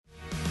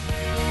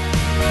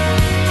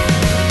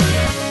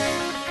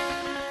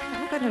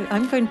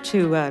I'm going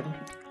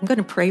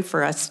to pray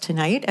for us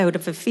tonight out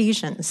of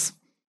Ephesians.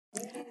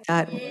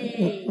 That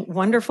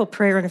wonderful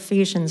prayer in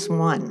Ephesians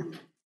 1.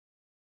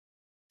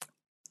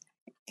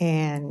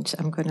 And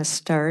I'm going to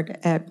start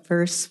at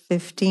verse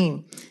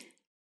 15.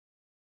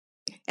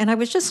 And I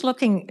was just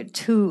looking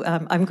to,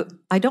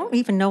 I don't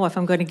even know if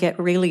I'm going to get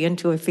really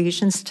into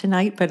Ephesians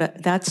tonight,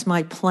 but that's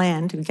my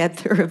plan to get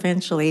there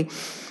eventually.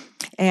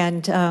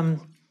 And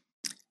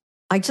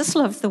I just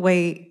love the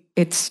way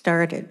it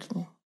started.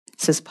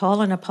 It says, Paul,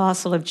 an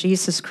apostle of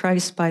Jesus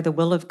Christ by the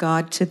will of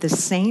God, to the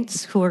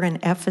saints who are in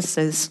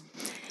Ephesus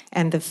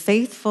and the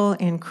faithful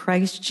in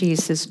Christ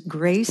Jesus,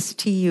 grace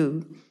to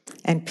you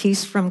and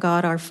peace from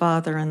God our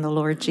Father and the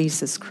Lord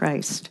Jesus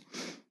Christ.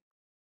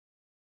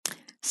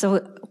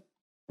 So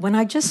when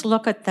I just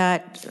look at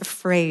that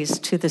phrase,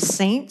 to the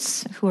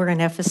saints who are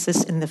in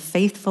Ephesus and the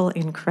faithful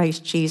in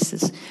Christ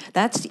Jesus,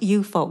 that's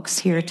you folks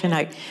here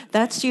tonight.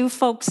 That's you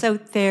folks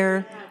out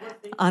there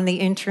on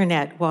the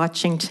internet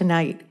watching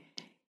tonight.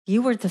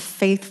 You are the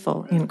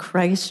faithful in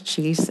Christ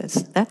Jesus.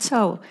 That's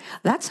how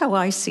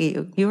I see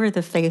you. You are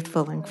the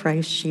faithful in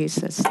Christ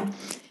Jesus.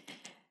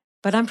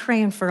 But I'm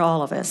praying for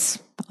all of us,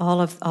 all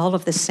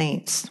of the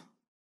saints.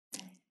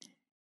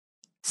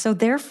 So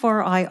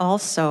therefore, I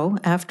also,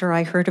 after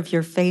I heard of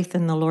your faith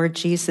in the Lord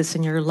Jesus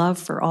and your love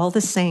for all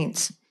the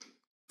saints,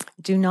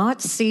 do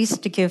not cease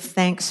to give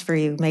thanks for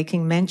you,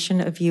 making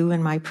mention of you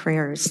in my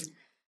prayers,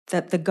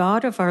 that the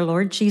God of our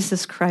Lord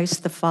Jesus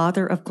Christ, the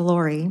Father of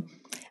glory,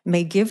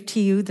 may give to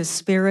you the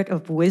spirit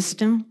of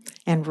wisdom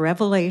and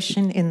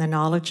revelation in the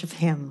knowledge of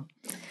him,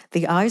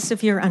 the eyes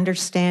of your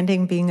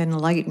understanding being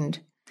enlightened,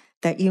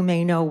 that you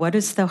may know what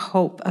is the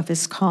hope of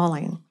his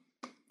calling,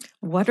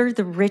 what are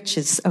the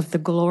riches of the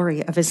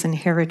glory of his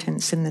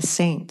inheritance in the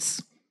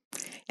saints,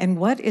 and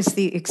what is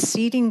the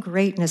exceeding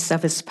greatness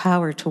of his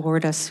power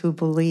toward us who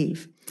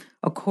believe,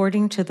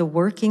 according to the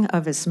working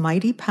of his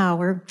mighty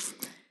power,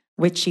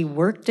 which he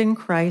worked in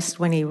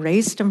Christ when he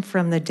raised him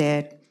from the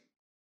dead,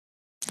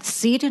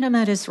 seated him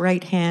at his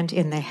right hand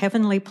in the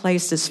heavenly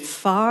places,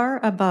 far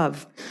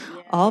above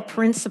all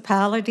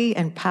principality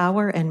and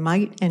power and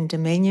might and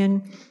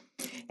dominion,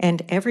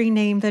 and every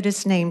name that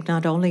is named,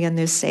 not only in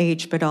this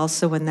age, but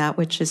also in that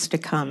which is to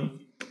come.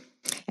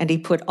 And he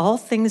put all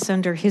things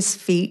under his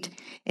feet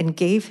and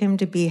gave him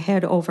to be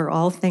head over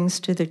all things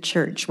to the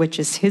church, which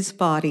is his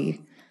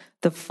body,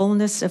 the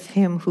fullness of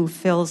him who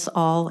fills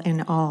all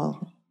in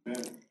all.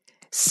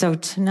 So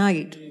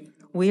tonight,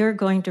 we are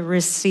going to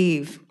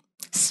receive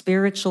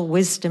spiritual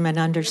wisdom and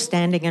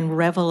understanding and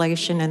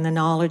revelation and the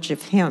knowledge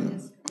of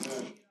him.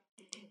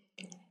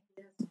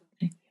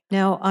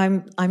 Now,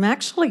 I'm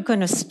actually going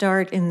to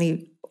start in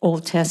the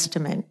Old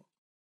Testament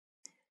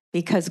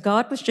because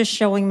God was just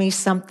showing me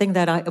something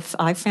that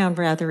I found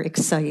rather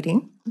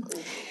exciting.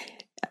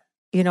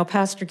 You know,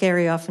 Pastor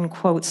Gary often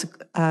quotes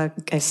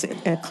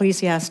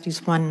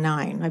Ecclesiastes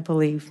 1:9, I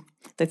believe.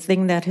 The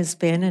thing that has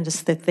been and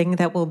is the thing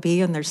that will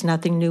be, and there's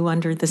nothing new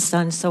under the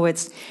sun. So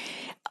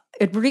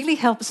it really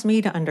helps me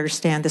to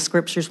understand the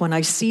scriptures when I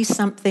see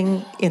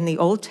something in the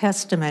Old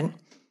Testament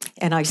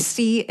and I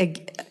see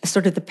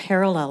sort of the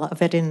parallel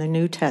of it in the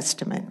New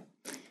Testament.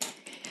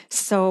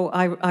 So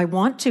I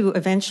want to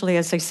eventually,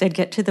 as I said,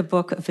 get to the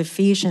book of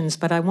Ephesians,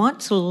 but I want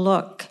to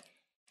look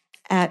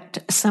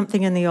at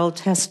something in the Old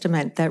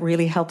Testament that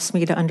really helps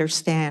me to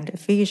understand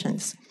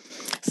Ephesians.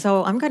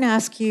 So I'm going to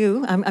ask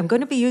you, I'm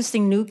going to be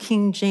using New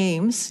King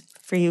James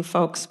for you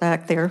folks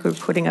back there who are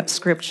putting up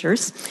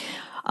scriptures.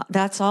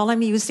 That's all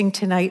I'm using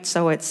tonight,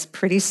 so it's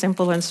pretty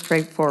simple and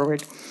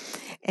straightforward.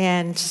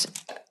 And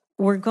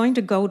we're going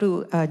to go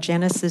to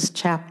Genesis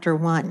chapter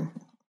 1.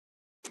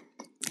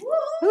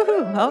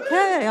 Woo-hoo,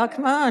 okay, oh,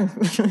 come on.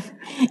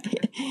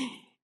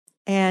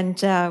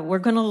 And we're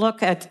going to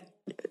look at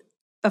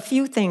a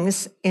few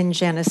things in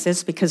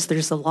Genesis because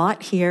there's a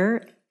lot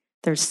here.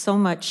 There's so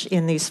much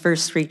in these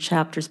first 3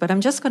 chapters, but I'm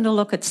just going to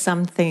look at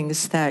some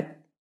things that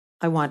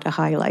I want to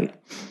highlight.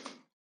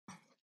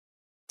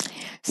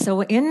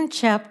 So in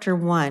chapter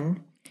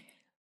 1,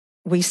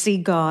 we see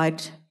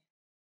God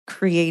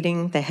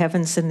creating the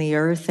heavens and the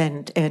earth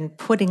and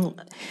putting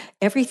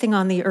everything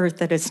on the earth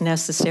that is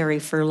necessary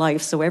for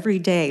life. So every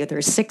day,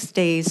 there's 6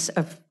 days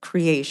of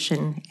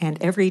creation,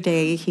 and every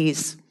day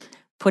he's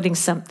putting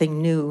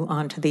something new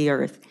onto the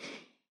earth.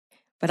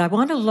 But I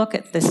want to look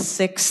at the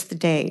 6th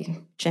day.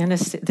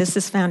 This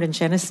is found in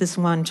Genesis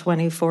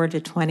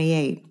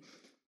 1:24-28.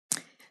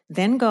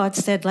 Then God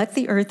said, let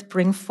the earth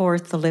bring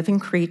forth the living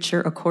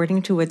creature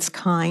according to its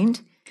kind,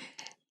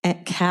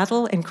 and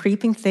cattle and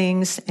creeping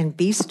things and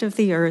beasts of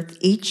the earth,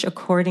 each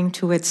according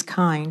to its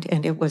kind,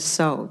 and it was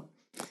so.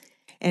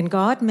 And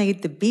God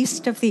made the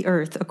beast of the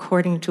earth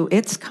according to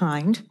its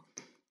kind,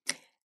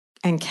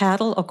 and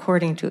cattle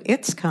according to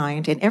its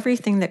kind, and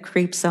everything that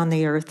creeps on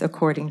the earth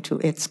according to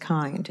its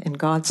kind. And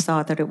God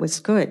saw that it was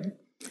good.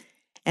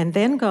 And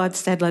then God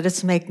said, let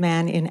us make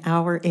man in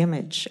our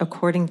image,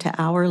 according to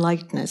our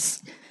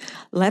likeness.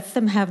 Let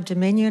them have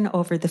dominion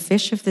over the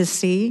fish of the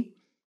sea,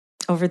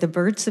 over the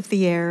birds of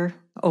the air,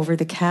 over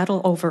the cattle,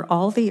 over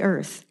all the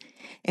earth,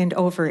 and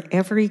over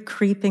every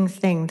creeping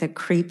thing that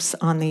creeps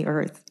on the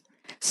earth.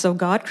 So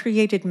God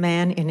created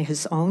man in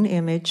his own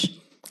image.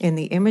 In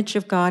the image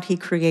of God, he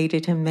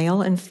created him,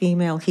 male and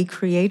female, he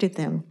created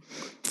them.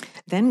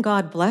 Then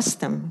God blessed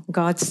them.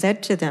 God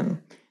said to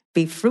them,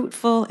 "Be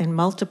fruitful and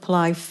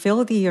multiply,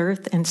 fill the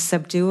earth and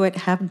subdue it,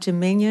 have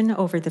dominion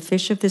over the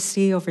fish of the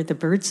sea, over the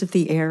birds of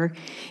the air,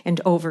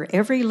 and over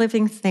every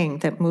living thing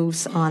that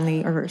moves on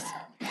the earth."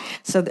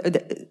 So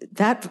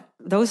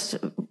those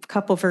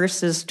couple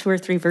verses, 2 or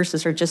 3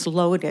 verses, are just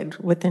loaded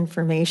with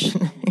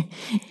information.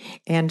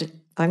 And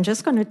I'm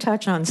just going to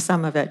touch on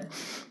some of it.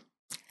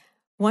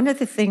 One of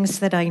the things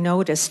that I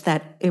noticed,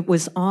 that it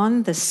was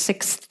on the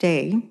 6th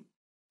day,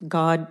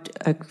 God,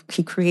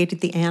 he created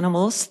the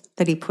animals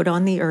that he put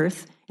on the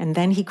earth, and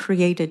then he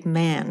created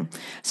man.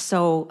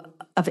 So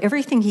of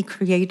everything he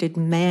created,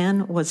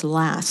 man was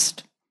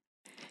last.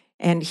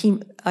 And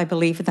I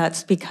believe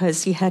that's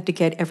because he had to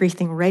get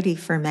everything ready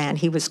for man.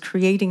 He was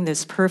creating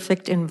this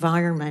perfect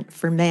environment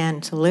for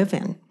man to live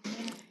in.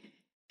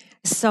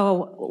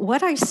 So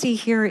what I see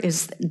here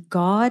is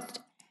God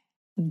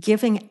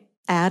giving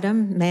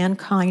Adam,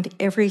 mankind,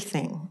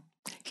 everything.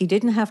 He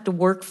didn't have to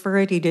work for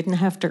it. He didn't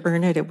have to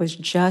earn it. It was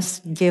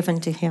just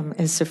given to him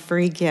as a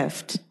free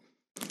gift.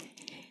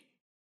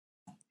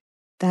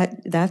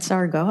 That's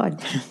our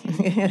God.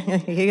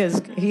 He is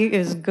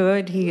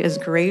good. He is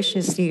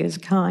gracious. He is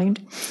kind.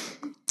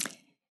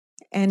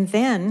 And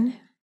then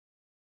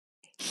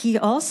he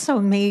also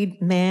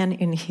made man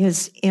in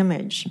his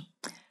image,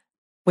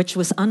 which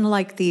was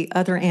unlike the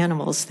other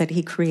animals that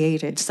he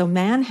created. So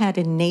man had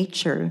a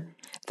nature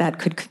that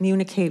could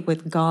communicate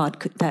with God,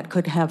 that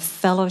could have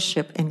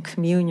fellowship and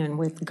communion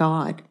with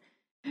God.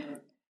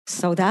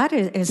 So that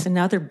is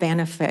another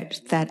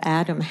benefit that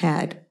Adam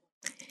had.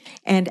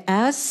 And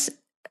as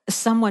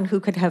someone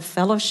who could have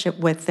fellowship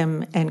with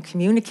him and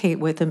communicate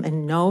with him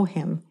and know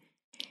him,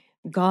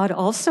 God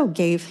also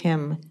gave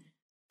him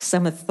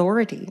some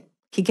authority.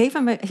 He gave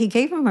him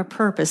a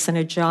purpose and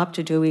a job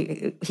to do.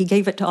 He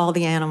gave it to all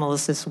the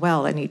animals as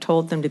well, and he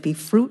told them to be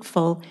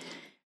fruitful,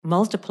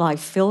 multiply,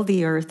 fill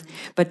the earth.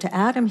 But to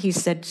Adam, he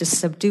said to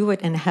subdue it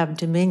and have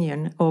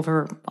dominion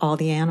over all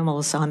the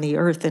animals on the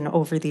earth and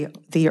over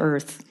the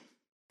earth.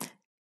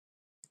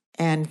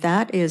 And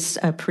that is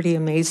pretty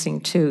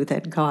amazing, too,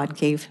 that God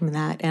gave him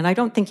that. And I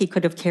don't think he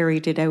could have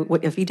carried it out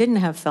if he didn't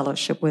have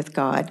fellowship with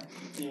God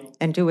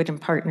and do it in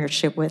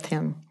partnership with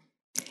him.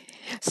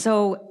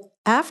 So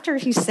after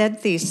he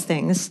said these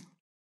things,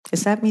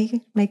 is that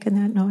me making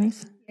that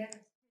noise?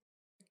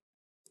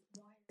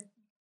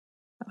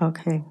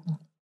 Okay.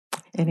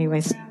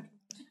 Anyways.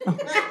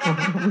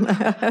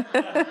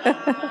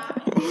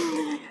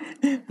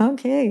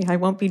 Okay, I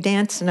won't be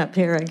dancing up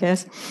here, I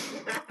guess.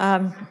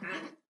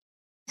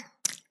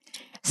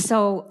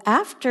 So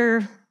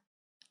after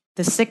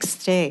the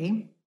 6th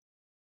day,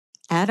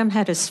 Adam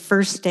had his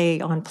first day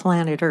on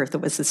planet Earth.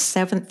 It was the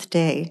 7th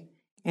day.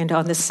 And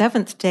on the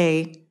 7th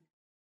day,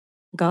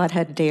 God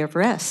had a day of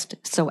rest.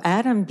 So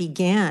Adam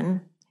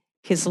began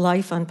his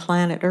life on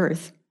planet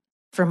Earth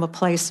from a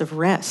place of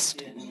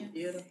rest.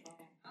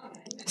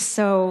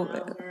 So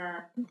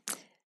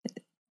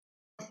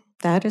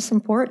that is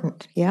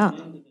important, yeah.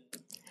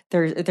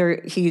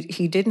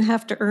 He didn't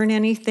have to earn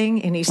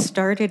anything, and he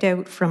started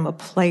out from a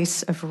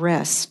place of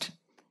rest.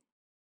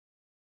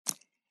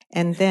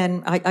 And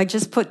then I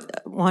just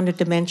wanted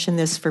to mention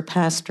this for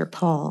Pastor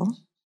Paul,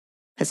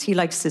 because he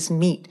likes his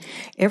meat.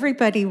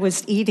 Everybody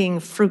was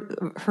eating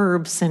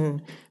herbs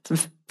and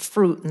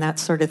fruit and that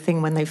sort of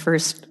thing when they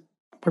first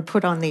were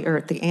put on the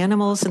earth. The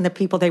animals and the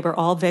people, they were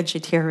all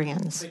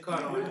vegetarians.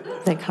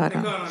 They caught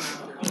on.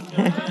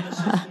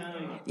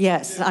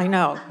 Yes, I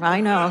know.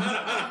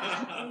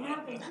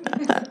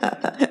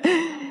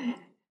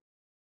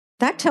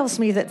 That tells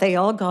me that they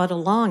all got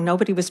along.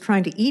 Nobody was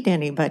trying to eat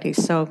anybody,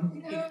 so,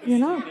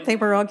 they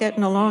were all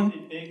getting along.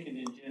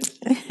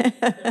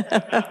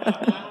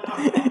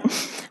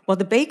 Well,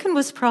 the bacon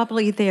was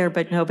probably there,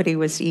 but nobody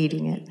was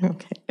eating it.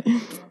 Okay.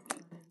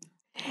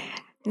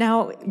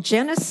 Now,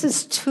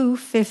 Genesis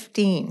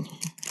 2:15.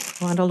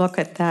 I want to look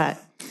at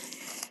that.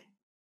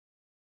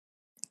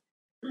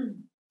 It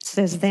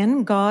says,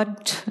 "Then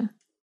the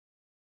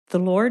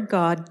Lord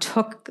God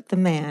took the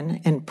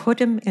man and put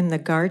him in the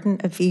Garden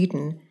of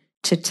Eden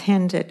to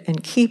tend it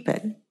and keep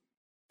it."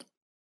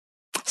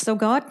 So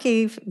God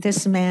gave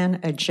this man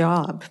a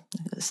job,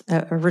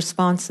 a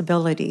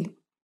responsibility.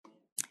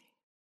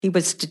 He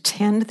was to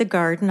tend the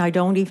garden. I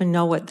don't even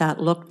know what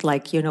that looked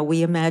like.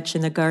 We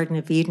imagine the Garden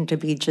of Eden to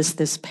be just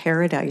this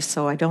paradise,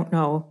 so I don't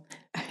know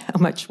how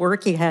much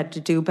work he had to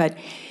do. But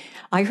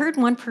I heard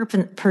one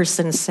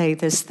person say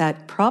this,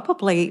 that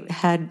probably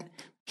had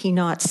he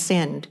not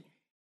sinned,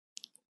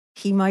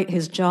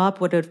 his job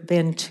would have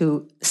been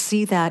to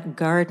see that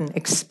garden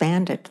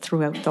expanded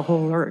throughout the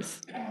whole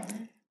earth.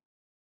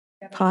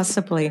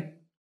 Possibly.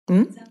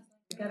 You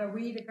gotta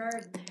weed a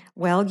garden.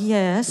 Well,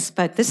 yes,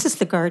 but this is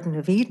the Garden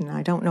of Eden.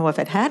 I don't know if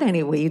it had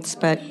any weeds,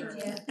 but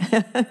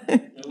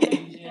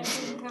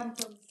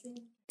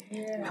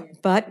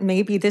But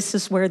maybe this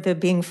is where the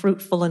being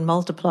fruitful and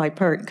multiply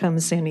part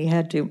comes in. He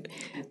had to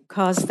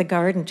cause the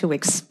garden to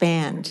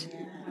expand.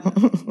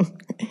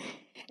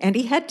 And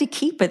he had to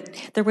keep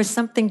it. There was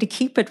something to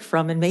keep it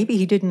from, and maybe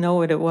he didn't know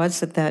what it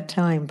was at that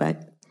time,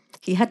 but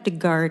he had to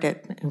guard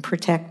it and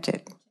protect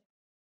it.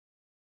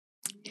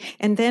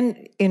 And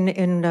then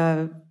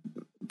in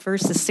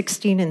verses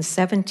 16 and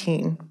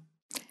 17,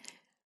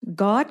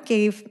 God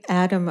gave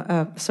Adam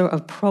a sort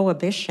of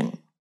prohibition,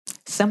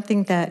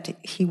 something that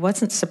he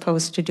wasn't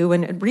supposed to do,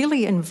 and it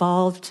really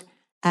involved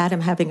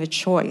Adam having a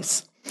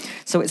choice.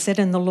 So it said,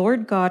 "And the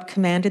Lord God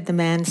commanded the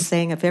man,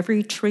 saying, of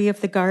every tree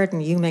of the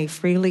garden you may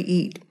freely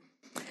eat,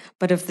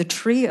 but of the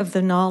tree of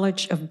the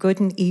knowledge of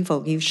good and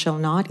evil you shall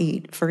not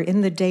eat, for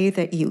in the day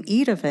that you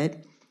eat of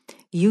it,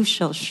 you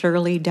shall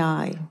surely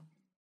die."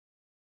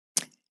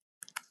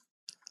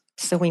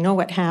 So we know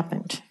what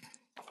happened.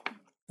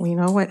 We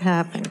know what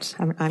happened.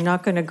 I'm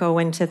not going to go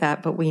into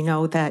that, but we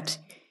know that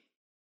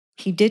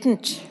he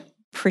didn't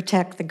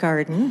protect the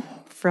garden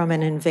from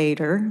an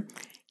invader,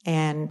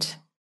 and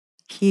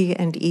he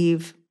and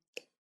Eve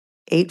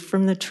ate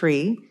from the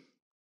tree,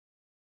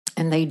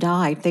 and they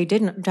died. They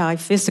didn't die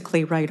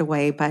physically right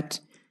away, but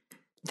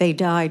they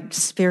died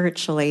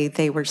spiritually.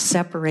 They were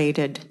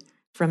separated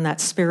from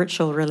that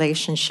spiritual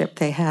relationship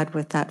they had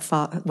with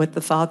with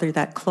the Father,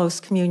 that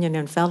close communion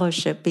and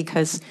fellowship,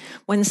 because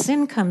when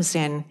sin comes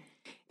in,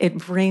 it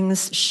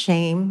brings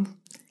shame,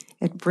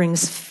 it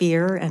brings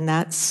fear, and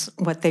that's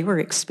what they were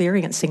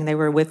experiencing. They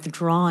were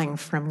withdrawing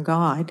from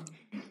God.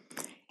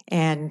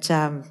 And,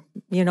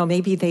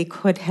 maybe they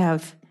could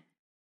have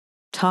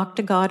talked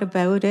to God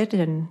about it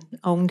and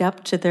owned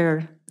up to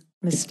their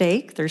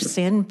mistake, their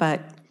sin,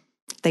 but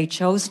they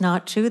chose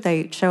not to.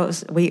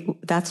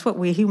 That's what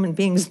we human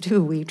beings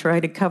do. We try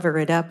to cover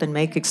it up and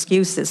make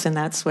excuses, and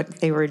that's what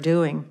they were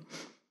doing.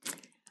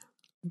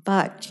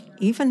 But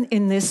even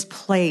in this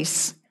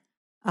place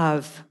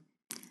of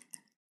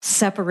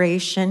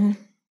separation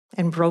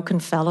and broken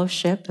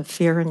fellowship, of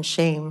fear and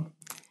shame,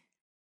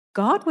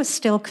 God was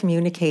still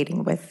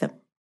communicating with them.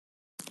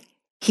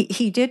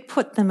 He did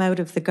put them out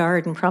of the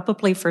garden,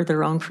 probably for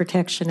their own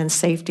protection and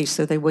safety,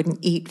 so they wouldn't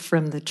eat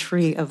from the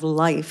tree of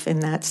life in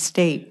that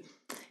state.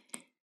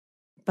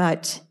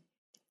 But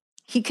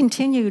he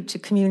continued to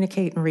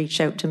communicate and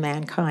reach out to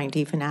mankind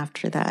even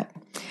after that.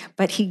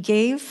 But he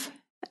gave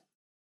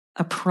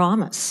a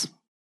promise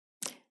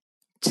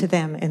to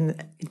them in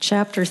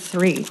chapter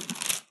 3.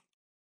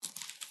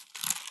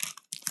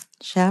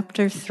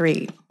 Chapter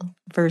 3,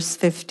 verse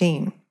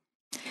 15.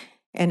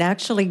 And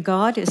actually,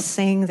 God is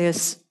saying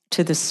this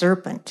to the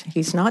serpent.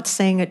 He's not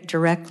saying it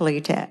directly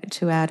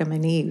to Adam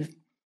and Eve.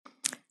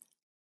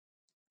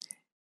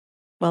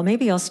 Well,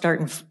 maybe I'll start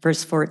in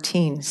verse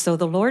 14. So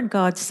the Lord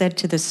God said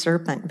to the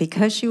serpent,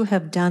 because you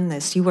have done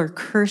this, you are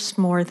cursed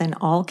more than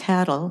all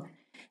cattle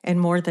and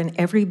more than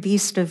every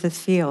beast of the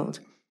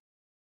field.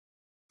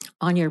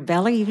 On your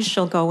belly you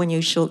shall go, and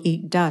you shall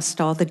eat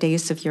dust all the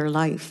days of your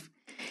life.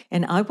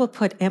 And I will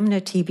put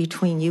enmity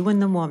between you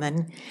and the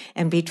woman,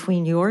 and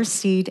between your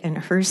seed and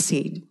her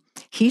seed.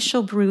 He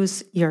shall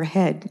bruise your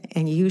head,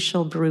 and you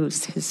shall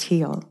bruise his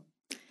heel.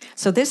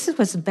 So this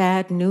was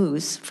bad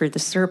news for the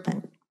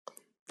serpent,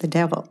 the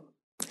devil.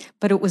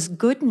 But it was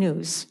good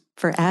news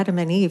for Adam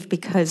and Eve,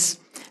 because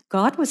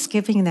God was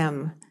giving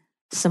them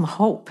some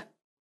hope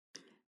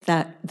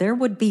that there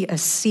would be a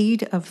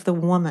seed of the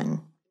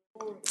woman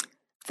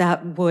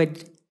that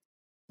would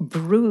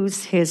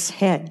bruise his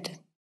head.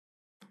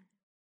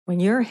 When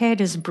your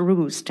head is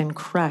bruised and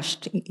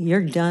crushed,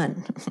 you're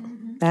done.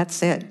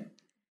 That's it.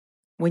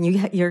 When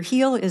your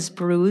heel is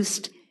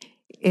bruised,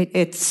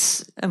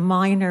 it's a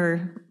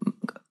minor,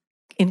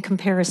 in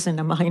comparison,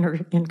 a minor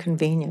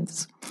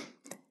inconvenience.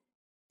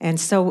 And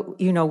so,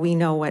 we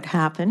know what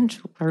happened.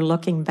 We're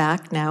looking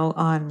back now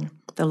on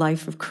the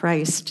life of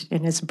Christ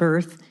and his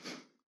birth.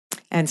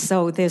 And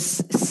so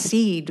this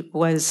seed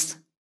was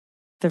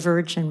the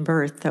virgin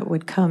birth that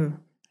would come,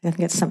 I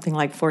think it's something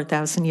like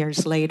 4,000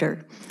 years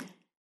later.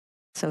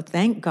 So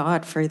thank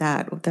God for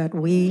that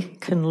we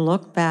can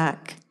look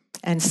back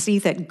and see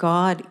that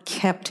God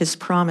kept his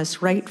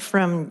promise right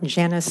from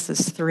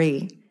Genesis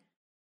 3.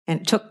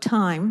 And it took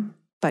time,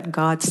 but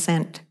God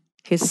sent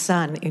his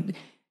son.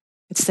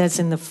 It says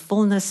in the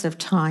fullness of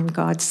time,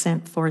 God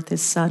sent forth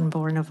his son,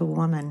 born of a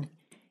woman.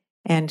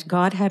 And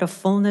God had a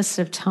fullness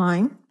of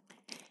time,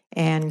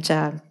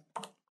 and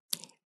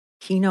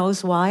he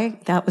knows why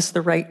that was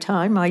the right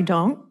time. I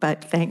don't,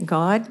 but thank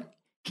God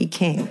he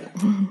came.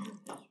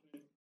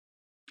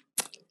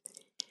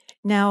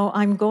 Now,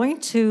 I'm going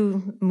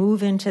to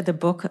move into the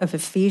book of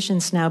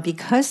Ephesians now,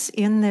 because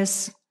in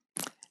this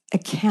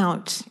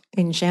account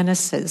in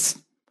Genesis,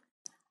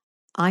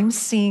 I'm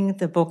seeing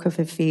the book of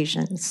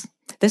Ephesians.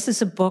 This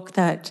is a book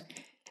that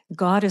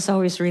God has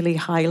always really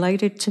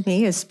highlighted to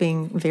me as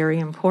being very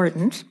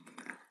important.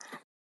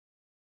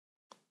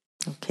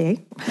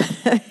 Okay,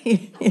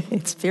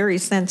 it's very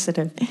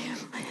sensitive.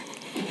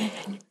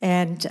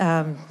 And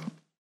a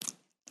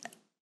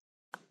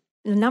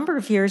number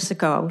of years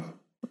ago,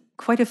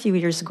 quite a few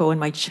years ago, when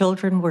my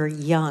children were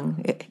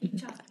young,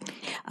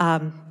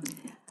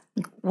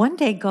 One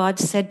day God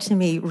said to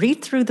me,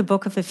 read through the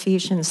book of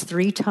Ephesians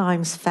 3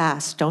 times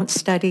fast. Don't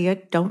study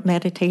it, don't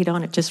meditate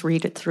on it, just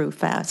read it through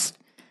fast.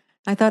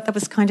 I thought that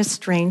was kind of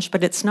strange,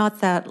 but it's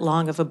not that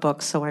long of a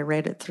book, so I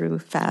read it through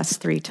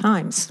fast 3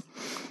 times.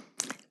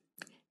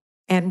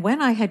 And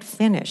when I had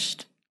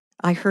finished,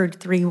 I heard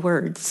 3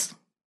 words.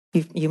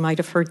 You might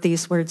have heard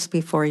these words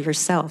before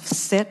yourself: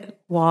 sit,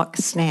 walk,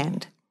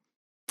 stand.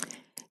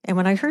 And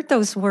when I heard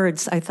those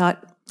words, I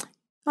thought,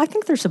 I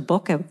think there's a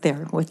book out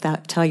there with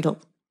that title,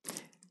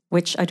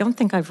 which I don't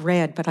think I've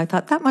read, but I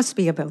thought that must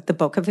be about the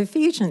book of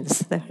Ephesians,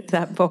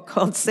 that book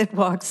called Sit,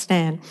 Walk,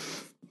 Stand.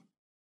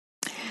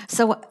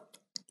 So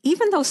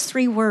even those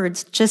 3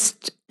 words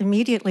just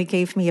immediately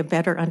gave me a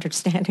better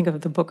understanding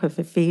of the book of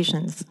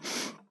Ephesians.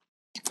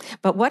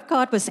 But what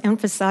God was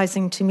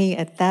emphasizing to me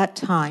at that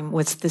time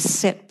was the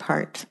sit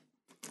part.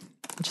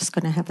 I'm just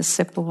going to have a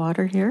sip of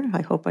water here.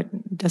 I hope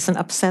it doesn't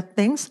upset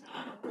things.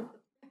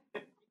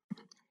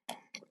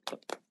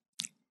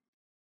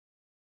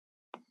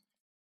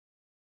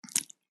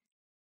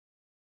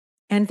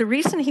 And the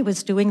reason he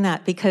was doing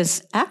that,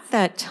 because at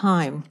that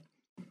time,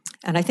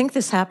 and I think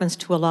this happens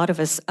to a lot of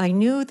us, I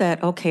knew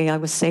that, okay, I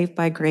was saved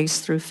by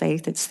grace through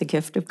faith. It's the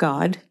gift of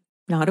God,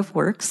 not of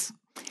works.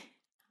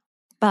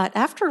 But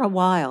after a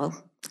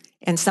while,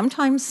 and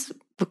sometimes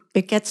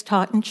it gets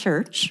taught in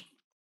church,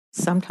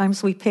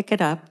 sometimes we pick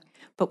it up,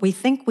 but we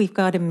think we've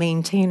got to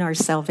maintain our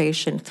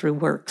salvation through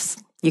works.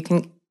 You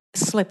can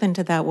slip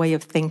into that way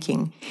of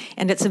thinking,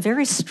 and it's a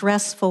very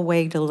stressful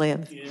way to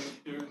live. Yeah,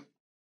 sure.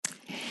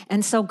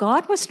 And so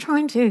God was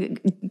trying to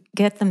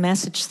get the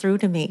message through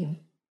to me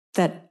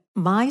that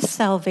my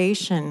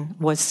salvation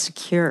was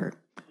secure.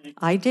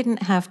 I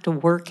didn't have to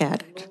work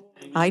at it.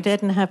 I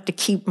didn't have to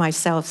keep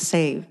myself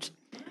saved.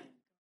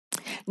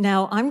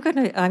 Now,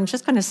 I'm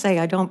just going to say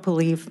I don't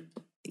believe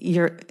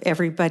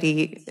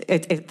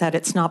that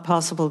it's not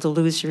possible to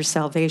lose your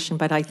salvation,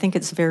 but I think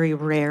it's very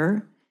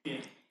rare.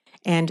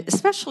 And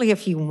especially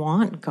if you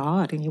want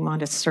God and you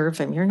want to serve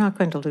him, you're not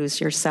going to lose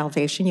your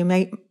salvation. You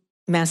may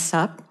mess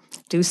up,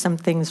 do some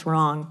things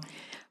wrong,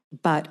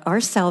 but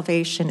our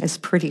salvation is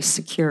pretty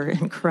secure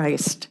in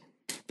Christ,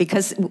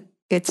 because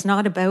it's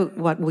not about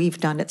what we've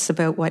done, it's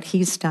about what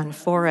he's done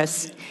for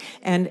us.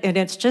 And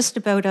it's just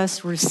about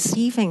us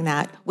receiving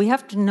that. We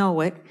have to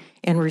know it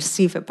and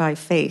receive it by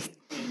faith.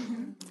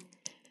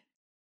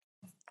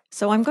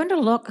 So I'm going to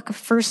look,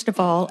 first of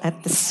all,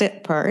 at the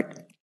sit part,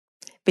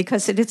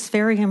 because it's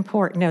very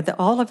important. Now,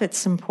 all of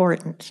it's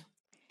important.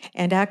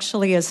 And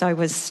actually, as I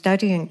was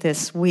studying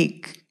this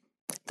week,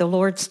 the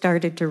Lord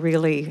started to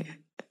really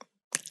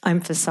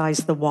emphasize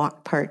the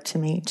walk part to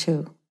me,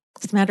 too.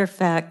 As a matter of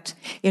fact,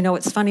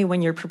 it's funny,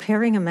 when you're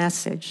preparing a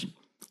message,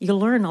 you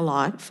learn a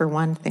lot, for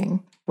one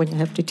thing, when you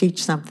have to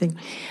teach something,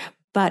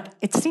 but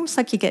it seems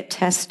like you get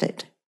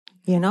tested.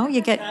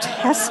 You get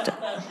tested.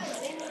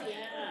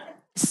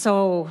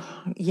 So,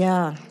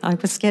 yeah, I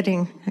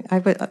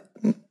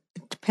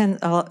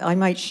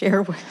might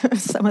share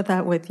some of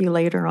that with you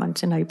later on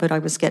tonight, but I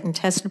was getting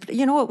tested. But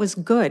it was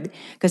good,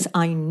 because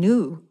I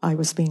knew I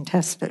was being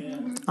tested.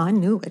 Yeah. I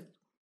knew it.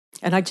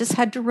 And I just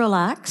had to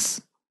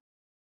relax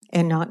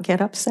and not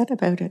get upset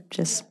about it,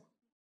 just,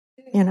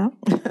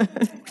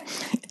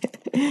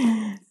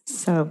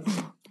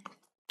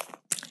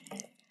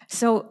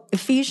 So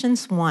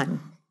Ephesians 1,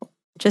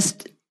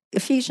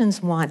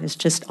 Ephesians 1 is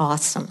just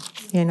awesome,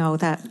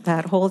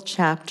 that whole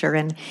chapter.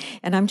 And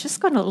I'm just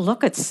going to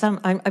look at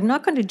some, I'm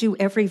not going to do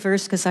every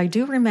verse, because I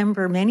do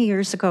remember many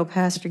years ago,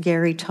 Pastor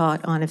Gary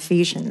taught on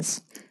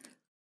Ephesians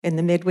in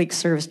the midweek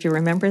service. Do you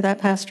remember that,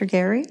 Pastor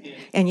Gary? Yeah.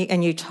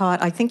 And you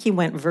taught, I think you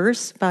went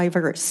verse by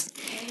verse.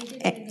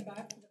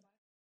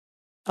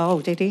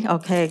 Oh, did he?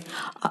 Okay.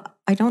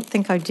 I don't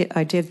think I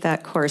did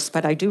that course,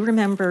 but I do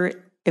remember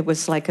it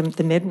was like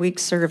the midweek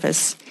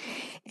service.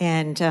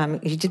 And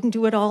he didn't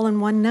do it all in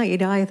one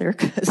night either,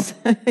 because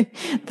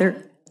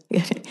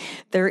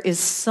there is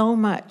so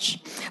much.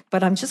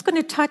 But I'm just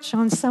going to touch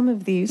on some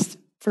of these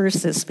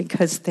verses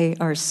because they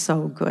are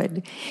so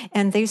good.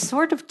 And they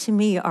sort of, to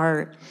me,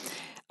 are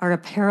a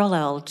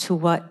parallel to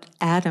what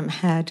Adam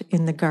had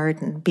in the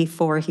garden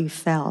before he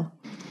fell.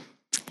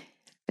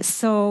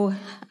 So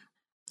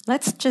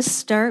let's just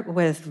start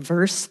with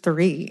verse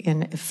 3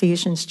 in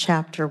Ephesians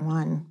chapter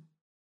 1.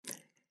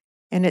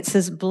 And it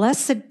says,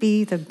 "Blessed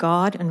be the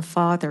God and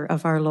Father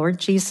of our Lord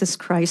Jesus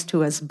Christ, who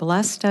has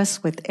blessed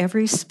us with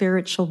every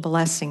spiritual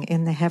blessing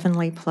in the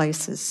heavenly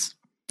places."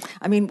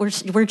 I mean,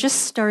 we're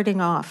just starting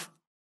off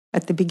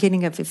at the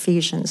beginning of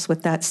Ephesians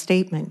with that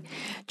statement.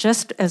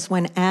 Just as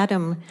when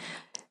Adam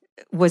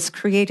was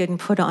created and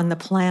put on the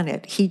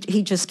planet, he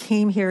just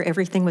came here,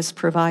 everything was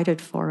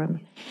provided for him.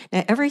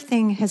 Now,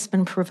 everything has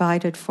been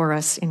provided for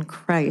us in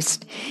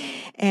Christ.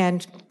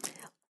 And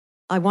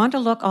I want to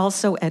look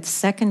also at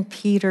 2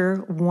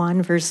 Peter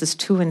 1, verses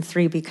 2 and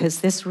 3, because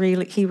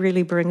he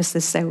really brings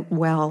this out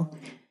well.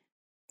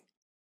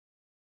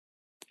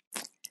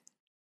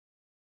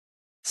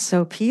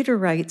 So Peter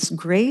writes,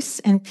 "Grace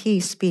and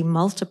peace be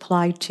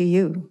multiplied to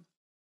you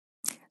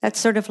That's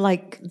sort of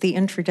like the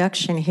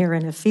introduction here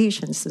in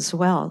Ephesians as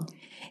well.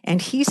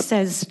 And he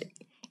says,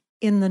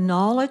 in the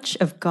knowledge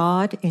of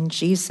God in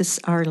Jesus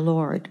our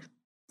Lord,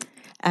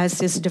 as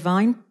his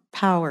divine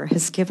power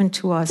has given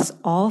to us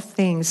all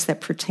things that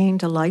pertain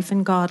to life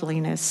and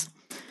godliness,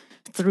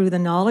 through the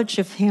knowledge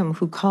of him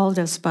who called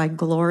us by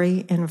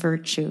glory and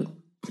virtue.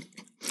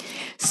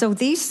 So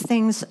these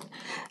things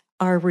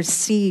are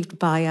received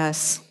by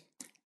us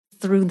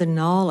through the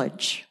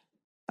knowledge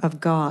of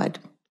God,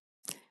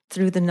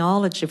 through the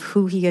knowledge of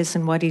who he is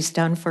and what he's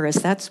done for us.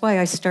 That's why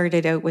I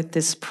started out with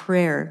this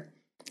prayer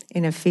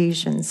in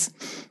Ephesians.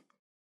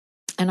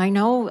 And I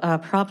know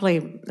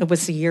probably it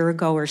was a year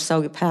ago or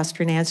so,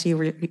 Pastor Nancy, you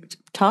were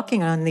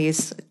talking on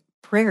these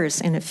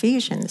prayers in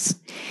Ephesians.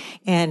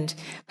 And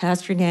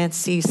Pastor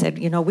Nancy said,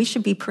 we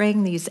should be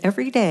praying these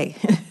every day,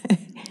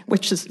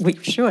 which is, we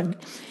should.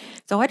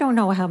 So I don't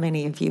know how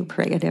many of you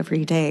pray it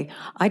every day.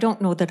 I don't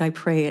know that I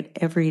pray it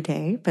every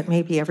day, but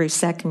maybe every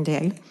second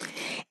day.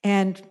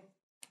 And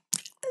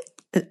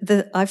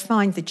I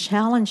find the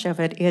challenge of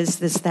it is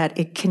that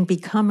it can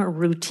become a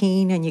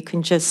routine, and you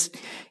can just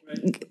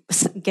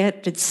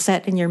get it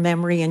set in your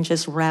memory and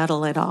just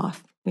rattle it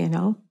off,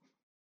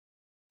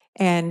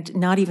 and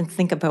not even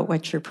think about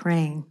what you're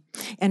praying.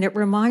 And it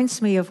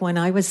reminds me of when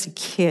I was a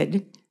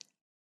kid.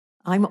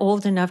 I'm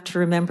old enough to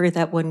remember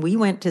that when we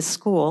went to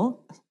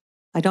school,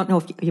 I don't know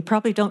if you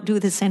probably don't do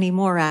this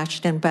anymore,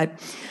 Ashton, but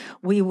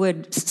we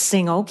would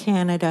sing, "O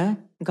Canada,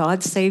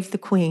 God Save the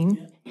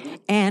Queen,"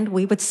 and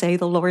we would say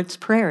the Lord's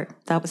Prayer.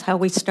 That was how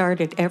we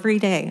started every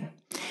day.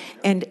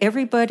 And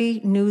everybody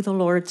knew the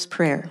Lord's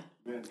Prayer.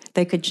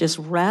 They could just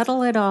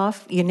rattle it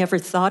off. You never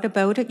thought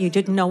about it. You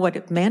didn't know what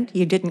it meant.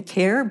 You didn't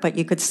care, but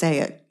you could say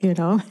it,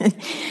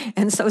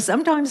 And so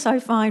sometimes I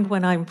find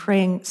when I'm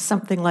praying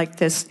something like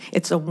this,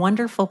 it's a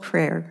wonderful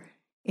prayer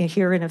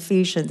here in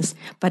Ephesians,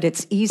 but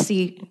it's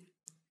easy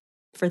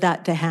for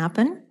that to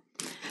happen.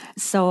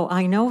 So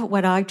I know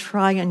what I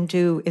try and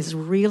do is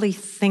really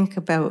think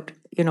about,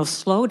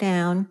 slow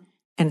down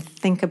and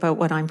think about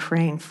what I'm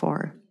praying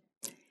for.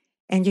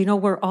 And,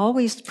 we're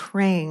always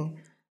praying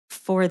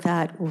for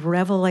that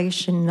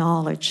revelation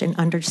knowledge and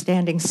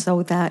understanding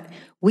so that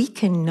we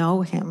can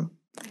know him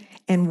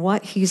and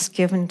what he's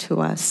given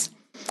to us.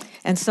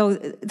 And so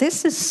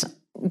this is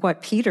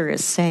what Peter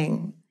is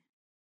saying.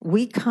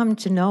 We come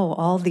to know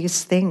all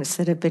these things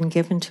that have been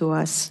given to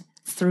us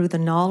through the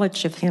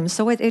knowledge of him.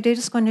 So it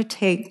is going to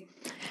take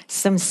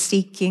some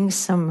seeking,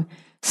 some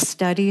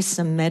study,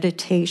 some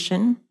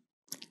meditation.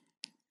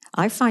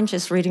 I find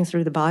just reading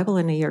through the Bible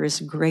in a year is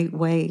a great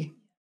way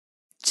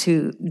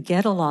to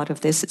get a lot of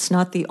this. It's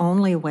not the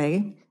only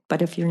way,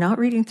 but if you're not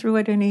reading through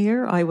it in a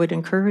year, I would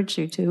encourage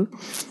you to.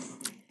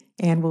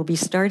 And we'll be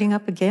starting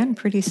up again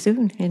pretty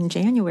soon in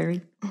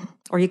January,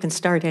 or you can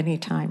start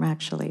anytime,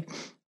 actually.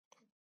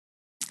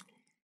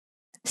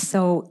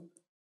 So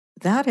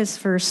that is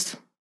verse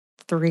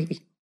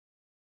 3.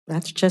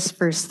 That's just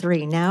verse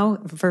 3. Now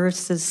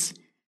verse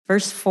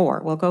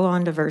 4. We'll go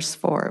on to verse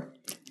 4.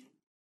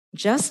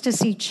 Just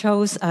as he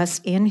chose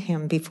us in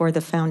him before the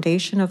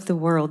foundation of the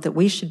world, that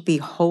we should be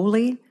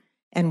holy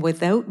and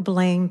without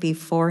blame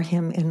before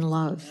him in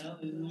love.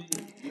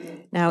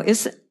 Now,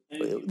 is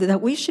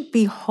that we should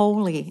be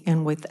holy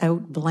and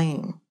without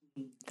blame.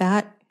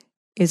 That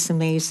is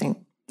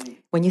amazing.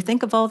 When you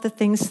think of all the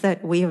things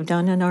that we have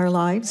done in our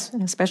lives,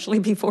 especially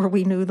before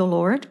we knew the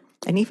Lord,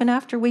 and even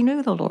after we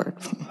knew the Lord.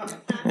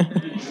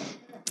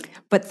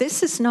 But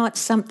this is not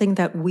something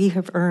that we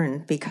have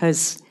earned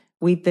because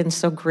we've been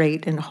so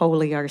great and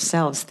holy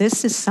ourselves.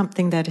 This is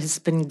something that has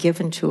been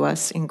given to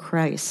us in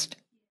Christ.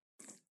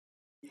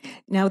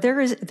 Now,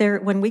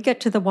 when we get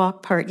to the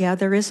walk part,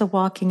 there is a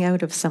walking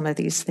out of some of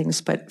these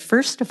things. But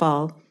first of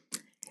all,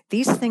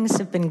 these things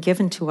have been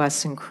given to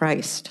us in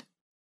Christ.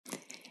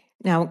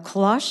 Now,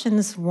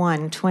 Colossians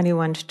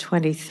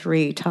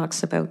 1:21-23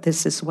 talks about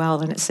this as well.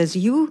 And it says,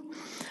 "You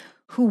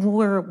who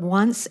were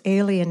once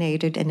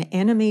alienated and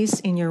enemies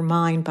in your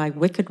mind by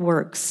wicked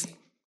works,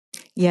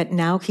 yet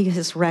now he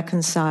has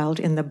reconciled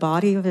in the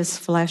body of his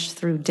flesh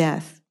through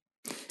death,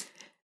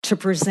 to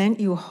present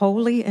you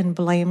holy and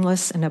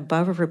blameless and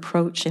above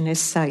reproach in his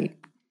sight.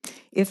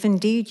 If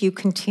indeed you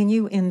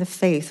continue in the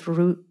faith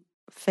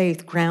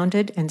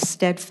grounded and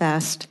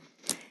steadfast,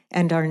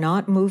 and are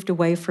not moved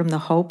away from the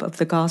hope of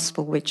the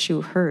gospel which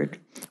you heard,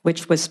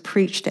 which was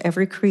preached to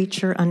every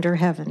creature under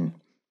heaven,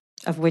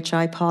 of which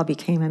I, Paul,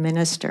 became a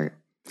minister."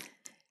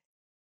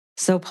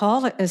 So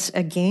Paul is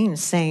again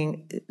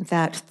saying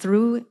that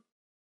through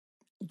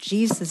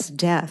Jesus'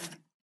 death,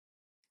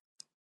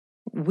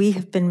 we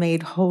have been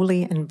made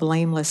holy and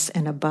blameless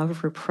and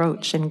above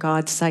reproach in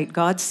God's sight.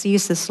 God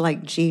sees us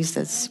like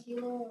Jesus.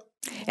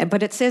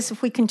 But it says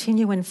if we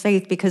continue in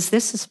faith, because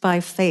this is by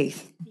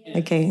faith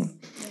again.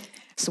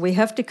 So we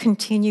have to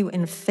continue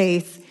in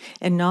faith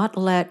and not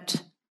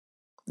let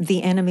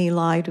the enemy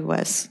lie to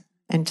us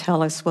and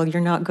tell us, well,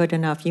 you're not good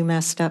enough. You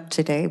messed up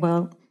today.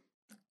 Well,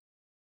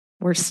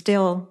 we're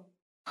still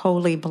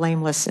holy,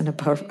 blameless, and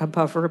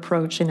above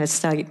reproach in his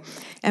sight.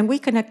 And we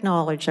can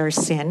acknowledge our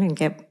sin and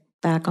get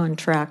back on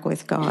track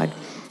with God.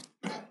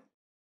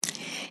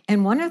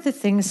 And one of the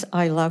things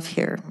I love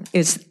here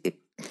is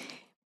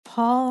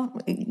Paul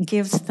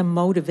gives the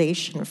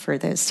motivation for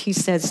this. He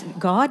says,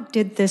 God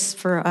did this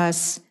for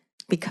us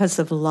because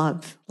of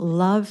love.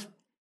 Love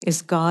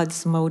is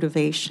God's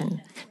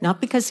motivation,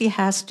 not because he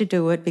has to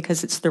do it,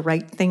 because it's the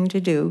right thing to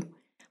do,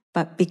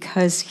 but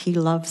because he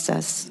loves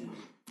us.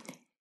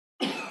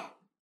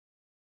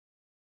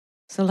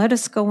 So let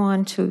us go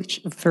on to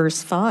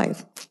verse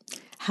 5.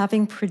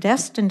 Having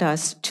predestined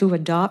us to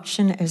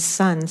adoption as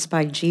sons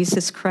by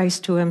Jesus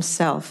Christ to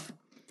himself,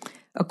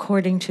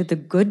 according to the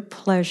good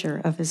pleasure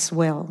of his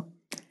will.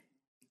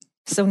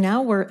 So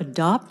now we're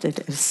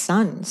adopted as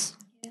sons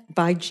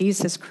by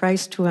Jesus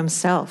Christ to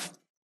himself.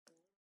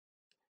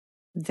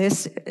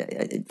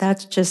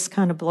 That just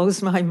kind of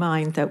blows my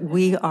mind that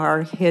we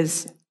are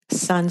his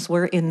sons.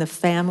 We're in the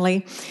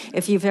family.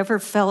 If you've ever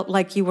felt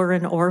like you were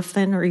an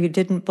orphan or you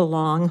didn't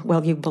belong,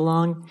 well, you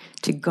belong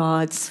to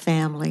God's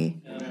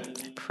family. Amen.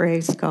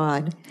 Praise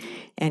God.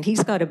 And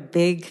he's got a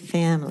big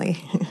family.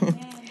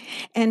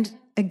 And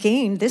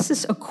again, this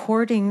is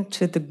according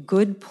to the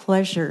good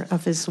pleasure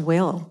of his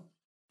will.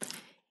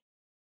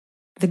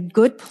 The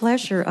good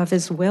pleasure of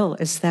his will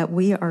is that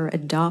we are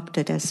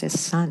adopted as his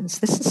sons.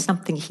 This is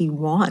something he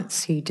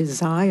wants, he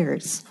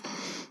desires.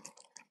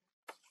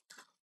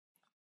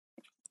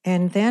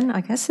 And then, I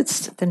guess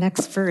it's the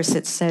next verse,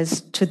 it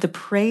says, to the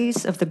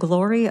praise of the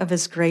glory of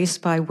his grace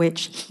by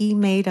which he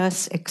made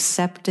us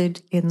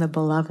accepted in the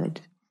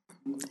beloved.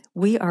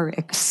 We are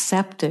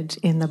accepted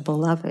in the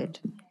beloved.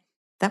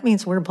 That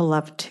means we're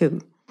beloved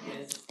too.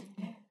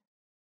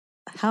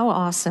 How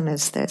awesome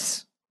is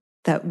this?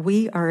 That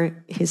we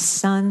are his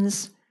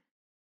sons,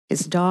 his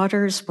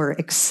daughters, were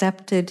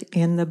accepted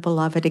in the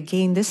beloved.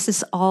 Again, this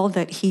is all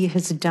that he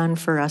has done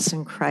for us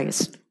in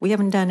Christ. We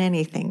haven't done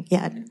anything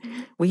yet.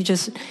 We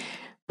just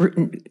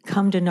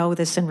come to know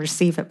this and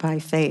receive it by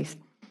faith.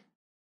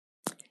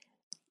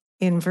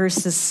 In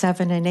verses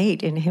 7 and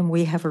 8, in him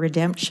we have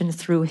redemption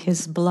through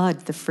his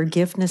blood, the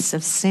forgiveness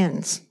of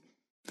sins,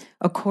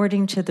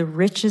 according to the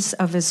riches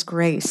of his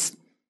grace,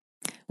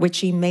 which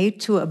he made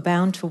to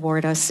abound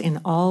toward us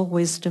in all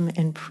wisdom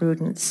and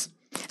prudence.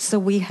 So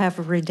we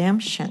have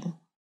redemption.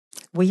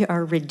 We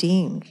are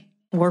redeemed.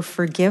 We're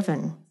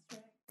forgiven.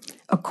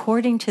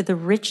 According to the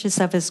riches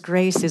of his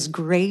grace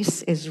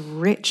is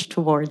rich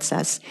towards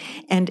us,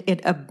 and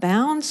it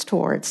abounds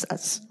towards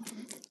us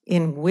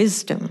in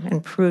wisdom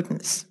and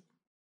prudence.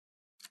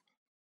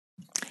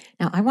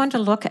 Now, I want to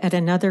look at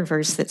another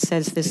verse that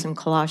says this in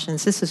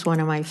Colossians. This is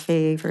one of my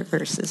favorite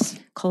verses.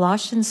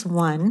 Colossians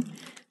 1,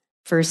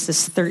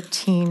 verses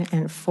 13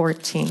 and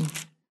 14.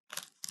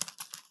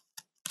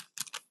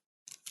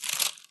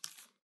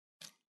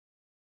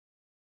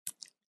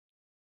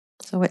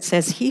 So it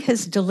says, he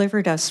has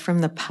delivered us from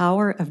the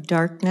power of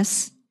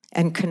darkness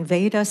and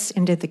conveyed us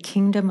into the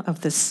kingdom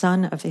of the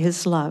Son of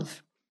his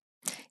love,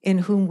 in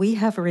whom we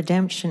have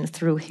redemption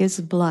through his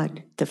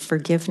blood, the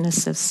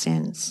forgiveness of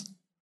sins.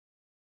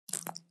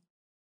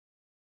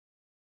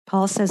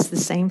 Paul says the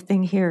same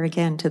thing here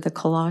again to the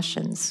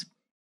Colossians.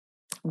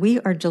 We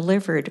are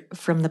delivered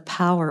from the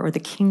power or the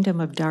kingdom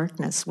of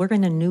darkness. We're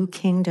in a new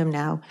kingdom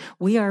now.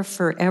 We are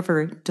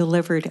forever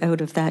delivered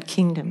out of that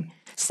kingdom.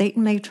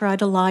 Satan may try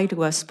to lie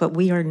to us, but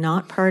we are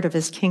not part of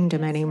his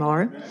kingdom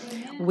anymore.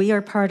 We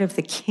are part of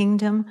the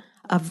kingdom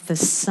of the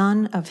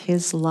Son of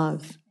his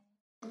love.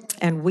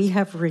 And we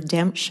have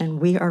redemption.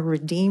 We are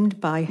redeemed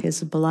by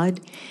his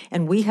blood,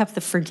 and we have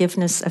the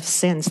forgiveness of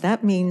sins.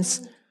 That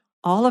means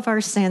all of our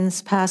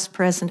sins, past,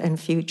 present, and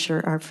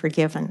future, are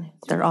forgiven.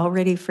 They're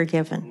already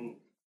forgiven.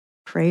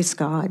 Praise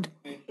God.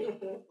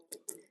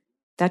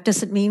 That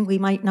doesn't mean we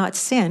might not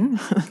sin.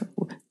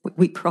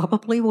 We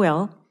probably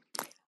will,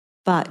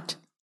 but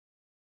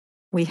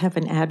we have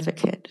an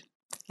advocate,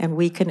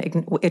 and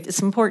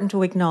it's important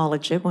to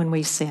acknowledge it when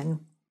we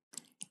sin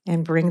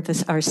and bring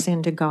our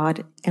sin to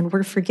God, and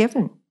we're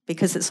forgiven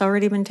because it's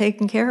already been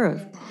taken care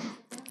of.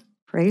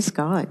 Praise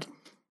God.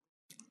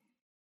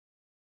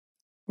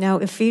 Now,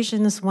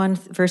 Ephesians 1,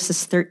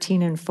 verses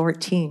 13 and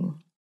 14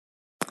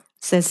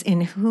 says,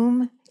 in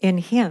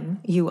him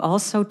you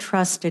also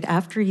trusted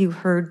after you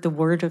heard the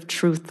word of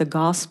truth, the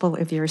gospel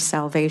of your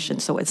salvation.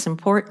 So it's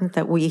important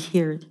that we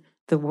hear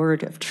the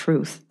word of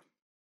truth.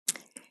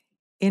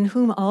 In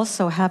whom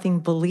also, having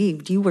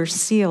believed, you were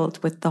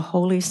sealed with the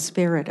Holy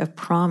Spirit of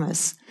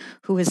promise,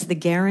 who is the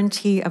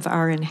guarantee of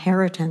our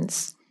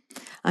inheritance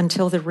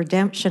until the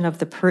redemption of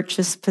the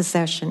purchased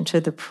possession to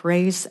the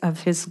praise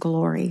of his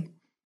glory.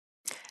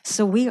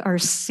 So we are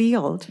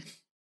sealed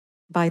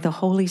by the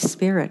Holy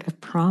Spirit of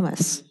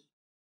promise.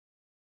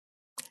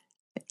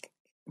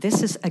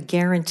 This is a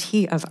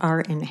guarantee of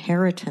our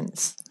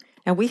inheritance.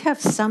 Now, we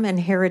have some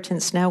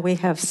inheritance now. We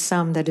have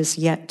some that is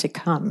yet to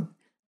come,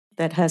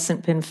 that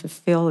hasn't been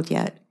fulfilled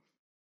yet.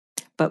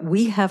 But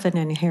we have an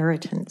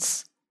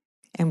inheritance,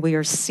 and we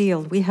are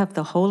sealed. We have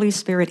the Holy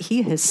Spirit.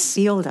 He has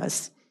sealed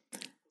us.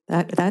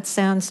 That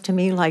sounds to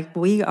me like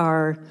we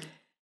are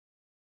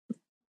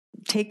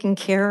taken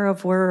care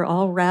of. We're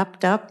all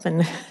wrapped up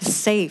and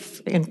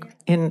safe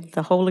in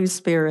the Holy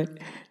Spirit.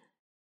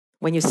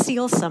 When you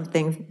seal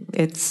something,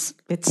 it's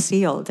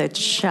sealed, it's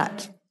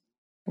shut,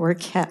 we're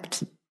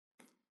kept.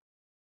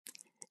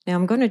 Now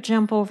I'm going to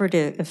jump over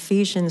to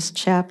Ephesians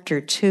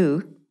chapter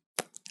 2.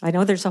 I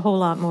know there's a whole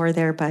lot more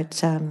there,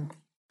 but I'm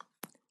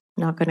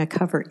not going to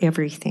cover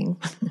everything.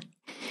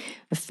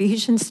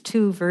 Ephesians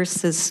 2,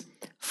 verses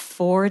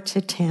 4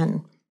 to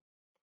 10.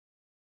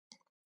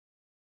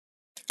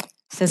 It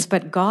says,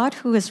 "But God,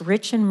 who is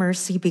rich in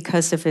mercy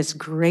because of his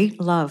great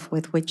love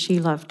with which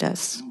he loved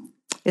us."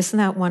 Isn't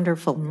that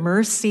wonderful?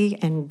 Mercy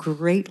and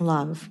great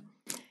love.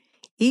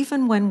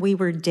 "Even when we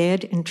were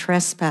dead in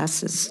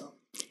trespasses,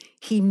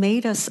 he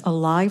made us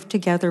alive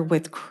together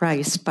with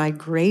Christ. By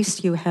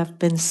grace you have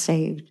been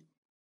saved."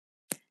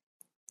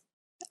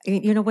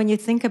 You know, when you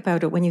think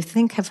about it, when you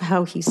think of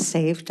how he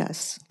saved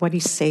us, what he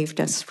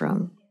saved us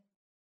from,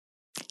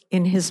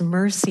 in his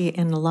mercy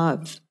and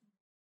love,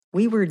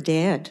 we were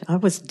dead. I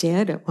was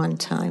dead at one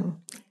time.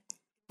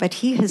 But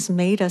he has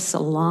made us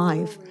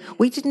alive.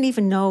 We didn't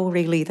even know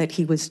really that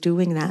he was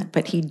doing that,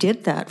 but he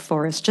did that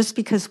for us just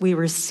because we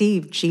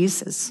received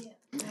Jesus.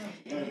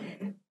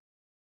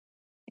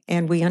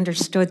 And we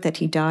understood that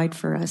he died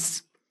for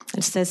us.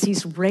 It says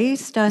he's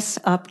raised us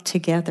up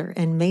together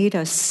and made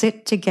us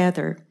sit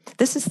together.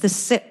 This is the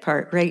sit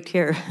part right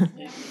here.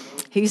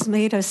 He's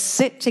made us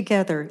sit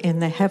together in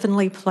the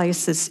heavenly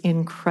places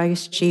in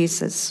Christ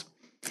Jesus.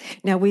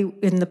 Now,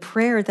 in the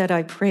prayer that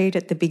I prayed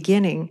at the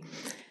beginning,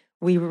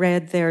 we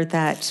read there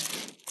that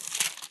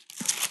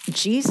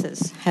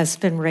Jesus has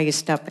been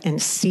raised up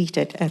and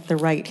seated at the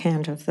right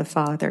hand of the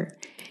Father,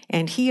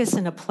 and he is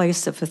in a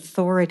place of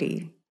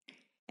authority.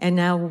 And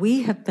now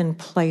we have been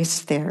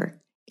placed there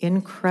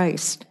in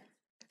Christ.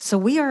 So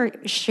we are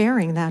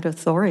sharing that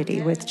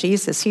authority with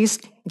Jesus. He's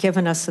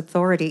given us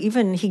authority.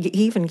 He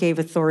even gave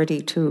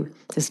authority to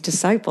his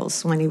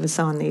disciples when he was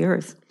on the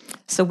earth.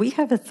 So we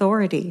have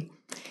authority.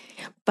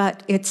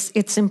 But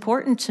it's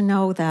important to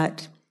know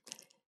that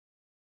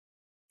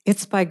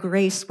it's by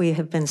grace we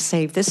have been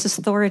saved. This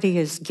authority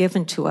is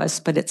given to us,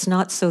 but it's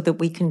not so that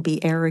we can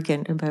be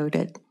arrogant about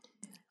it.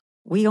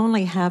 We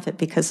only have it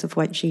because of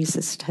what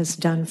Jesus has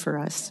done for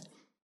us.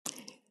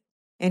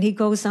 And he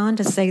goes on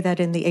to say that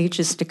in the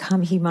ages to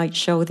come, he might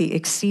show the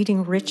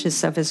exceeding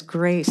riches of his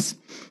grace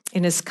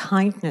in his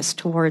kindness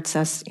towards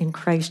us in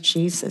Christ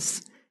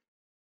Jesus.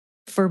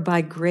 "For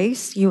by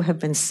grace you have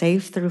been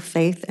saved through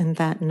faith, and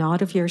that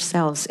not of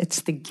yourselves.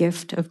 It's the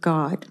gift of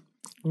God,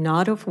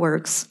 not of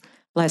works,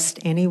 lest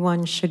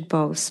anyone should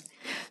boast."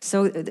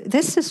 So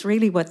this is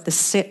really what the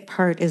sit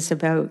part is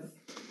about.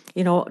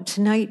 You know,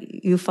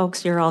 tonight, you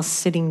folks, you're all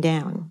sitting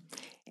down.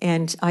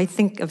 And I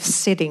think of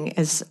sitting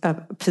as a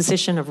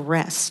position of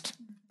rest.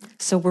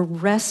 So we're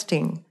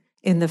resting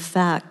in the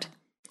fact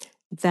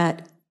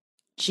that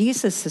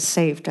Jesus has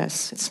saved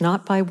us. It's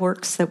not by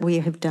works that we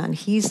have done.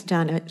 He's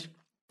done it.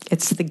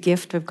 It's the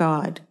gift of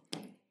God.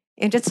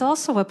 And it's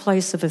also a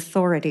place of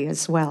authority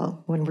as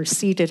well. When we're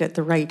seated at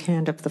the right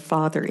hand of the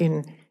Father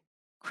in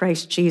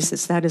Christ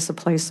Jesus, that is a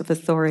place of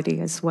authority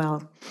as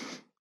well.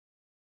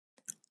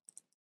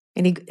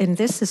 And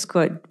this is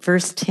good.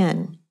 Verse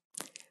 10.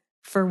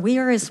 "For we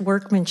are his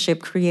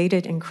workmanship,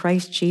 created in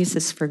Christ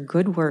Jesus for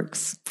good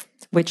works,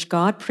 which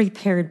God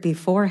prepared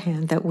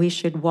beforehand that we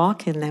should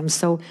walk in them."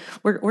 So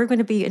we're going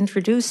to be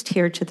introduced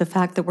here to the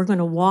fact that we're going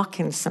to walk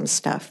in some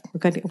stuff.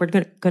 We're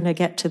going to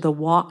get to the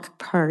walk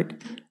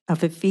part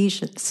of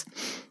Ephesians.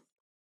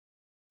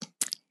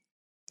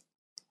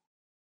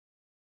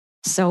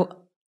 So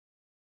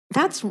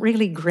that's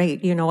really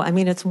great. You know, I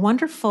mean, it's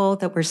wonderful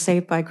that we're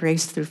saved by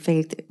grace through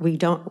faith.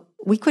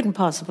 We couldn't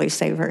possibly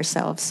save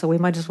ourselves, so we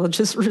might as well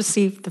just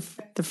receive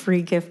the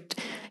free gift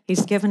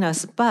he's given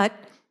us. But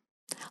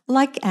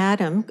like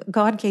Adam,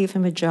 God gave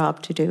him a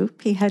job to do.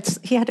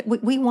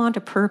 We want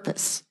a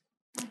purpose.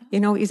 You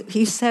know,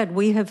 he said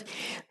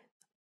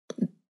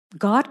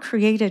God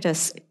created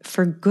us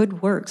for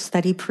good works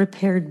that he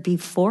prepared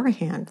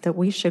beforehand, that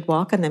we should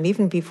walk in them,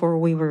 even before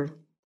we were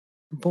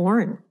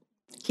born.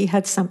 He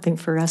had something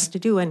for us to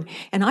do. And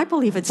I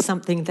believe it's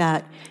something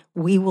that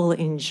we will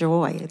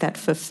enjoy, that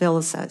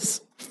fulfills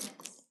us.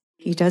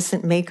 He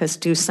doesn't make us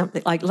do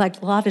something like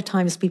a lot of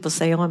times people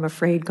say, "Oh, I'm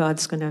afraid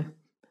God's going to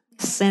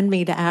send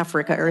me to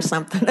Africa or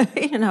something,"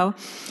 you know.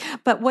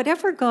 But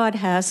whatever God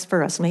has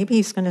for us, maybe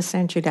he's going to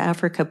send you to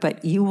Africa,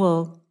 but you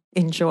will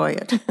enjoy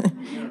it.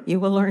 You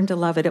will learn to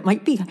love it. It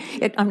might be,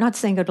 I'm not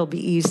saying it'll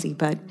be easy,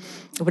 but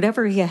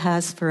whatever he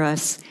has for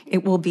us,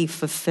 it will be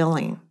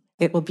fulfilling.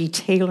 It will be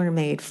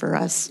tailor-made for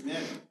us.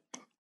 Amen.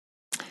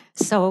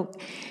 So,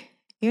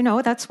 you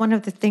know, that's one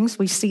of the things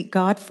we seek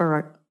God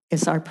for,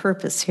 is our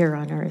purpose here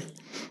on earth.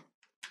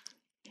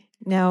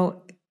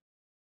 Now,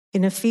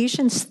 in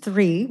Ephesians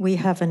 3, we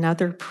have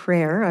another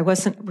prayer. I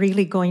wasn't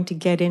really going to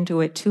get into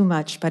it too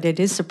much, but it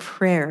is a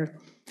prayer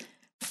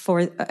for,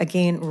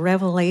 again,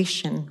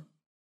 revelation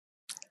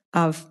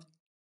of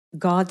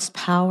God's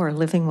power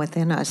living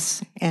within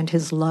us and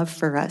his love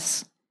for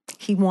us.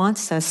 He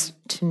wants us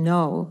to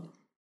know.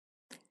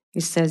 He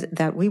says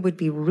that we would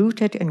be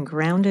rooted and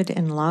grounded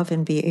in love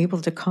and be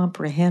able to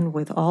comprehend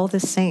with all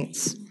the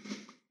saints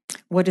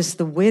What is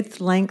the width,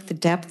 length,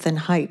 depth, and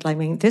height? I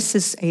mean, this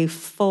is a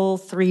full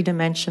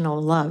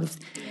three-dimensional love.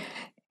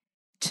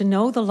 To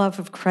know the love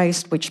of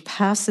Christ, which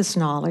passes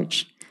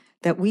knowledge,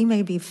 that we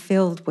may be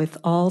filled with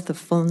all the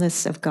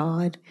fullness of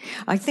God.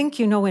 I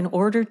think, in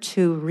order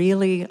to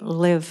really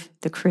live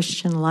the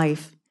Christian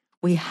life,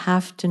 we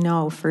have to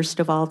know, first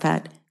of all,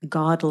 that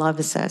God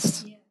loves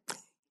us.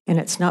 And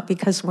it's not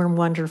because we're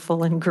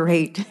wonderful and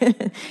great.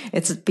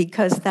 It's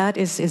because that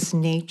is his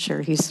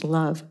nature, his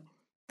love.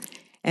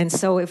 And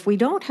so if we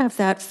don't have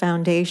that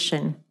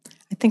foundation,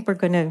 I think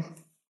we're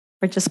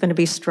just going to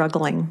be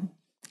struggling.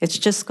 It's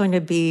just going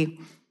to be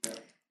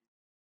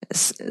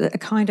a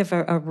kind of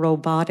a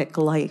robotic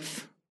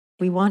life.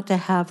 We want to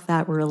have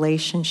that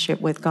relationship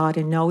with God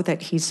and know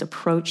that he's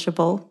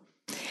approachable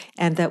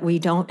and that we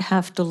don't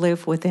have to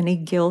live with any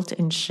guilt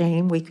and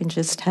shame. We can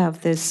just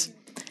have this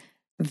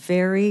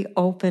very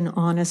open,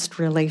 honest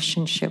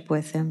relationship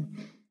with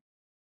him.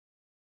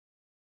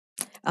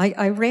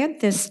 I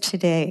read this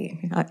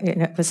today,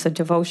 and it was a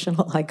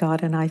devotional I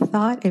got, and I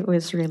thought it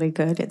was really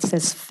good. It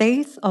says,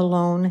 faith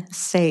alone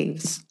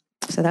saves.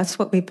 So that's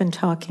what we've been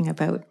talking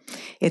about.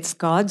 It's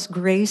God's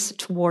grace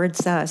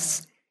towards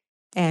us,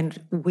 and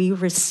we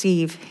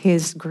receive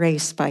his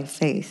grace by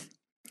faith.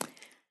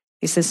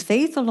 He says,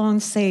 faith alone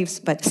saves,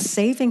 but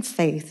saving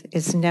faith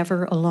is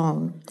never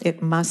alone.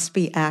 It must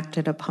be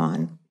acted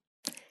upon.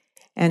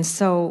 And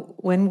so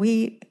when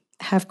we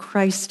have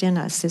Christ in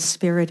us, his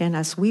Spirit in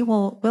us,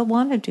 we'll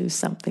want to do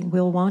something.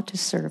 We'll want to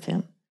serve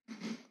him.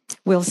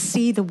 We'll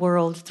see the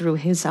world through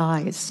his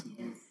eyes.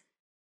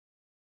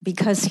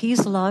 Because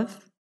he's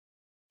love,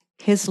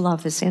 his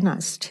love is in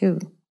us too.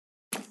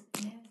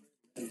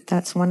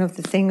 That's one of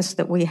the things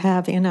that we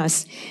have in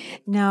us.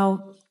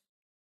 Now,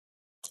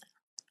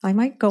 I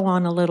might go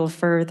on a little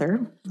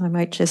further. I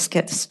might just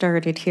get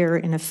started here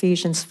in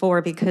Ephesians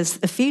 4, because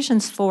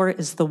Ephesians 4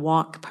 is the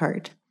walk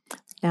part.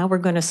 Now we're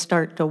going to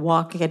start to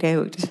walk it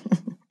out.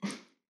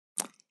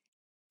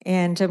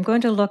 And I'm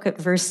going to look at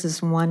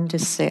verses 1 to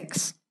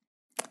 6.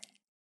 It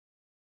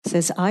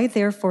says, I,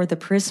 therefore, the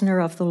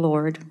prisoner of the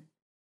Lord,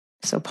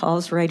 so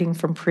Paul's writing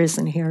from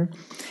prison here,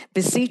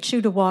 beseech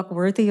you to walk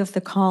worthy of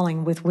the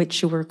calling with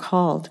which you were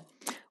called,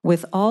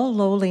 with all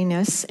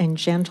lowliness and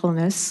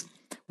gentleness,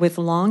 with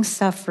long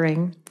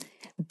suffering,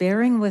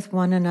 bearing with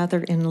one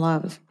another in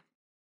love,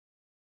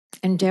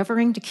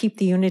 endeavoring to keep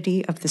the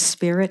unity of the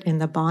Spirit in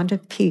the bond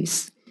of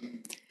peace.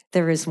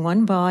 There is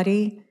one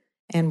body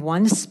and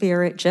one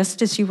Spirit,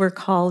 just as you were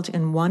called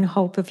in one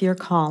hope of your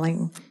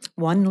calling,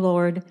 one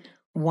Lord,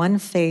 one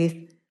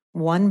faith,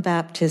 one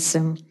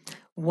baptism,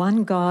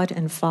 one God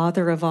and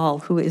Father of all,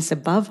 who is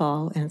above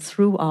all and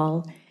through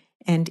all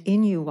and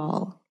in you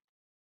all.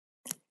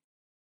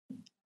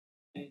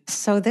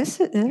 So there's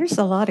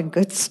a lot of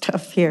good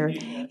stuff here.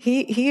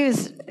 He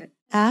is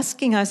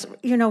asking us,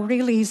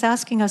 really, he's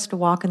asking us to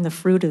walk in the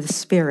fruit of the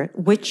Spirit,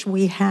 which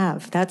we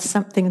have. That's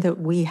something that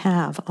we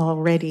have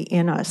already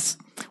in us.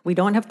 We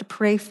don't have to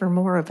pray for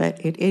more of it.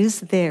 It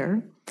is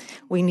there.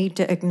 We need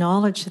to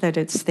acknowledge that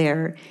it's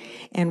there.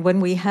 And when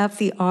we have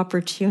the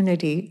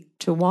opportunity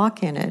to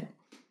walk in it,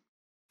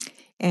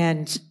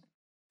 and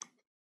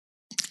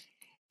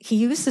he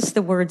uses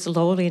the words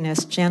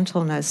lowliness,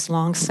 gentleness,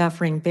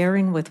 long-suffering,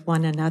 bearing with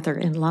one another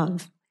in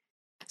love.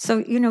 So,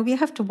 we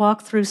have to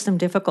walk through some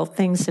difficult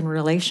things in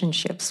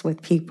relationships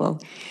with people.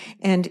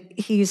 And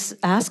he's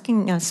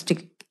asking us to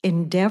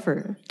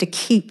endeavor to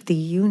keep the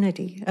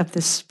unity of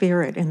the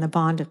Spirit in the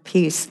bond of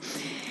peace.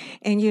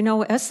 And,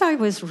 as I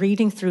was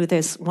reading through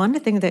this, one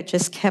thing that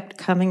just kept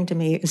coming to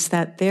me is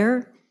that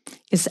there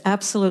is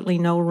absolutely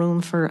no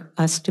room for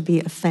us to be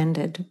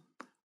offended.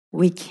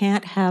 We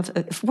can't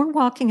if we're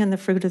walking in the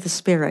fruit of the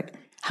Spirit,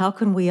 how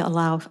can we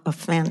allow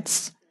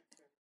offense?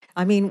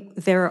 I mean,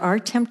 there are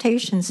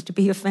temptations to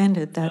be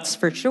offended, that's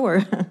for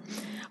sure,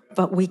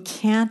 but we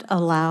can't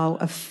allow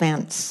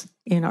offense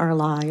in our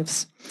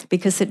lives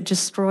because it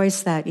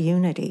destroys that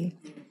unity.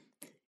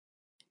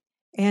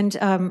 And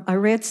I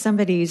read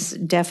somebody's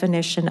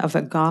definition of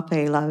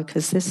agape love,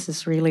 because this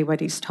is really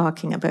what he's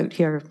talking about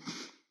here.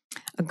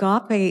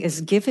 Agape is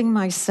giving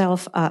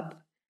myself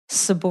up,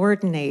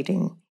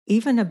 subordinating,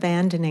 even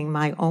abandoning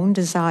my own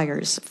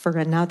desires for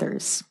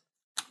another's.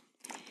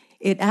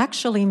 It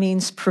actually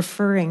means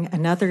preferring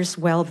another's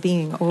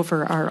well-being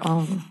over our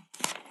own.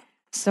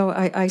 So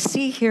I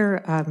see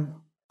here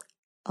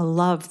a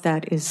love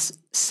that is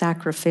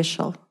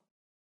sacrificial.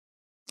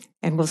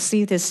 And we'll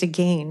see this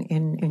again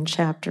in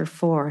chapter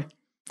 4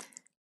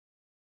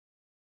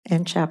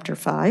 and chapter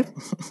 5.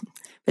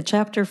 But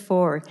chapter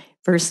 4,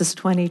 verses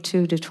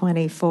 22 to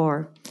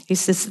 24, he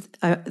says,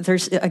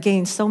 there's,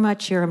 again, so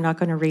much here, I'm not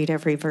going to read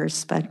every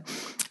verse, but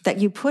that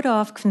you put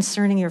off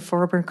concerning your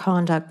former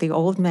conduct the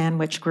old man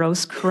which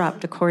grows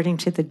corrupt according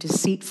to the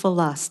deceitful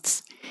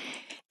lusts,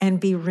 and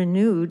be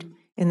renewed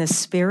in the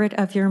spirit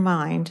of your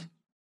mind,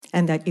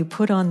 and that you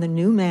put on the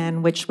new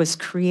man which was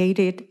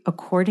created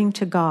according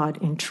to God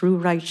in true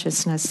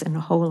righteousness and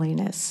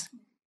holiness.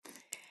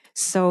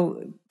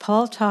 So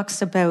Paul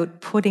talks about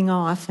putting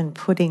off and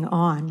putting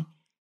on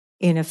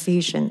in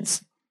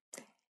Ephesians.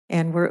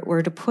 And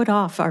we're to put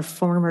off our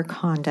former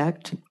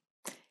conduct.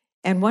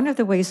 And one of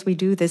the ways we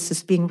do this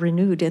is being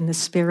renewed in the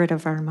spirit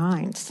of our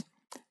minds.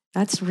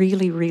 That's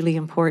really, really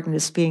important,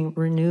 is being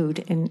renewed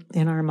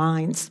in our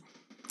minds.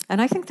 And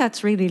I think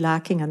that's really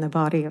lacking in the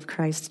body of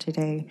Christ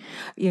today.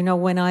 You know,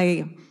 when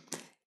I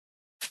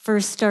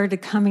first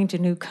started coming to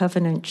New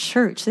Covenant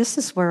Church, this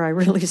is where I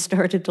really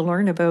started to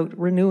learn about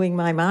renewing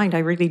my mind. I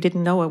really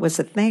didn't know it was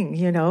a thing,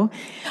 you know.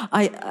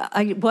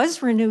 I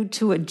was renewed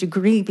to a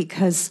degree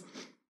because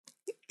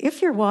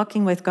if you're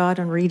walking with God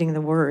and reading the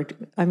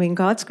Word, I mean,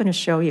 God's going to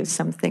show you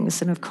some things,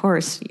 and of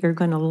course, you're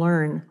going to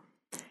learn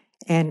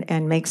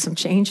and make some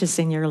changes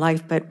in your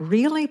life, but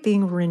really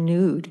being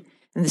renewed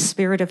in the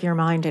spirit of your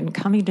mind and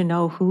coming to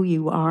know who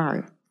you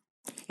are,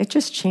 it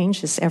just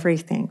changes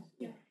everything.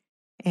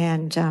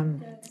 And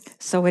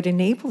so it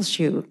enables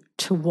you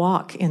to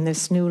walk in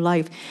this new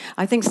life.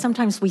 I think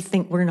sometimes we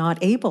think we're not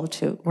able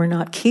to, we're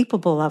not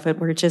capable of it,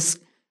 we're just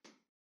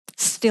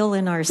still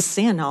in our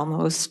sin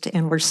almost,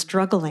 and we're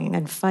struggling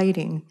and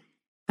fighting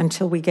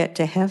until we get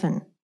to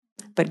heaven.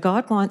 But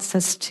God wants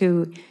us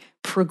to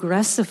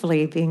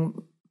progressively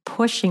being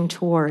pushing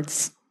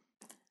towards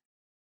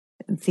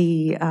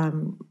the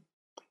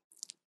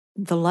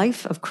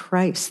life of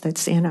Christ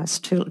that's in us,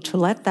 to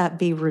let that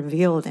be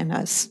revealed in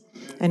us.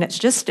 And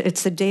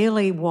it's a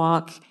daily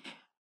walk.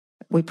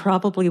 We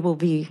probably will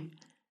be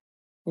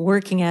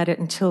working at it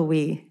until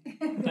we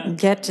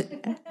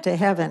get to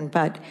heaven,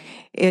 but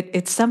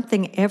it's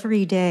something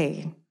every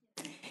day.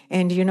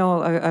 And you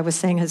know, I was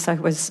saying as I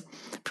was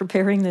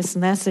preparing this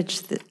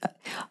message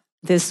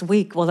this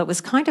week, well, it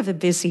was kind of a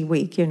busy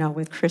week, you know,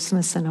 with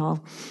Christmas and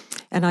all.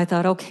 And I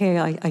thought, okay,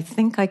 I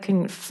think I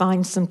can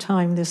find some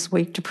time this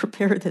week to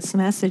prepare this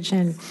message.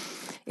 And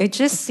it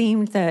just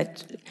seemed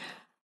that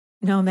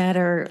no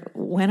matter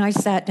when I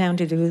sat down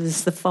to do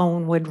this, the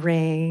phone would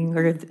ring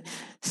or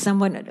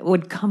someone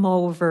would come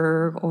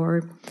over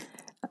or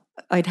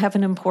I'd have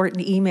an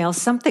important email,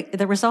 something.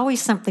 There was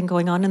always something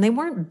going on, and they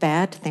weren't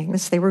bad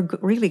things. They were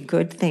really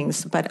good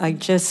things, but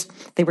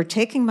they were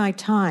taking my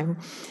time.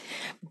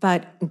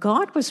 But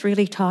God was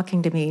really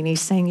talking to me, and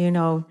he's saying, you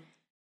know,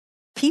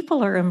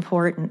 people are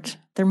important.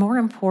 They're more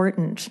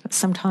important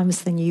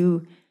sometimes than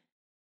you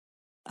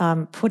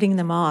putting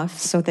them off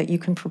so that you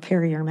can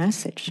prepare your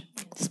message,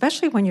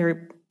 especially when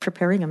you're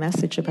preparing a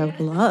message about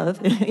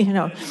love, you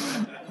know.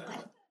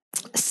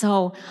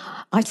 So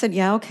I said,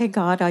 yeah, okay,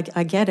 God,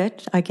 I get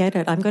it. I get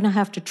it. I'm going to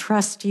have to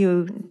trust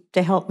you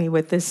to help me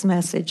with this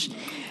message.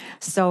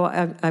 So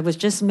I was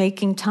just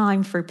making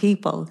time for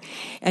people.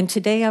 And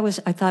today I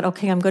thought,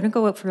 okay, I'm going to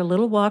go out for a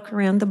little walk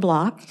around the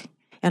block.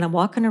 And I'm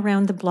walking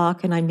around the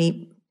block and I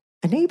meet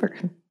a neighbor.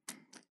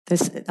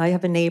 I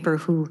have a neighbor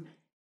who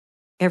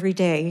every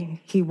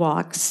day he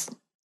walks.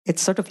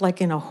 It's sort of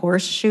like in a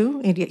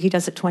horseshoe. He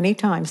does it 20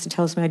 times. He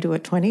tells me I do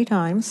it 20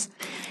 times.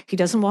 He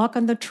doesn't walk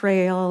on the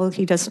trail.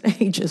 He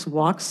just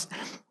walks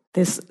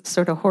this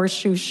sort of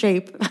horseshoe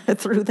shape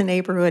through the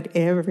neighborhood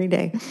every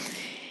day.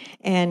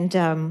 And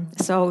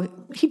so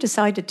he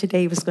decided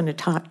today he was going to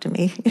talk to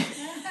me.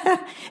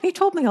 He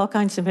told me all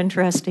kinds of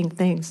interesting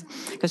things.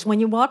 Because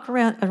when you walk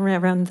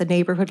around the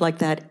neighborhood like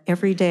that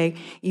every day,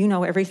 you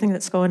know everything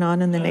that's going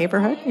on in the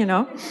neighborhood, you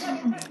know.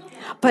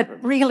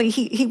 But really,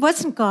 he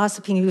wasn't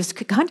gossiping. He was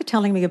kind of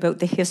telling me about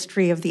the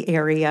history of the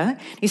area.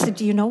 He said,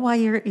 do you know why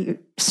your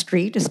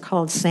street is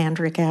called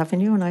Sandrick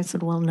Avenue? And I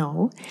said, well,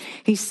 no.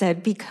 He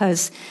said,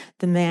 because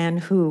the man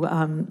who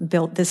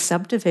built this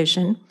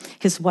subdivision,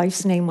 his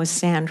wife's name was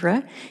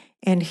Sandra,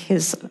 and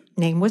his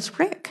name was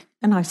Rick.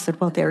 And I said,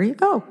 well, there you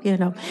go, you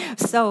know.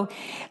 So,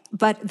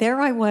 but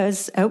there I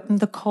was out in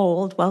the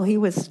cold while he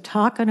was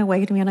talking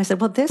away to me. And I said,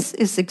 well, this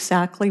is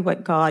exactly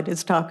what God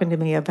is talking to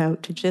me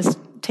about, to just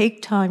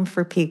take time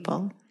for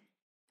people.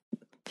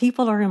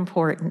 People are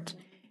important.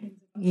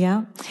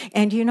 Yeah.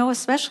 And, you know,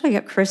 especially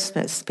at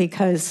Christmas,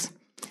 because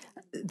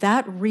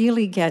that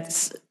really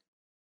gets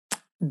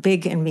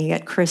big in me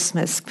at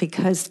Christmas,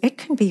 because it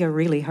can be a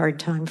really hard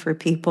time for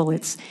people.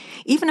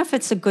 Even if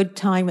it's a good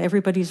time,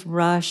 everybody's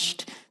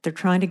rushed, they're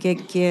trying to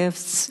get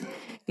gifts,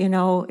 you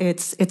know,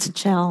 it's a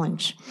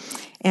challenge.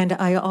 And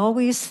I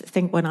always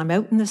think when I'm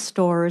out in the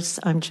stores,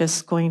 I'm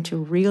just going to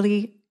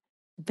really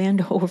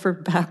bend over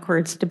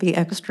backwards to be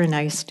extra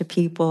nice to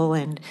people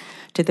and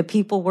to the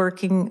people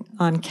working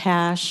on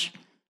cash,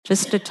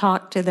 just to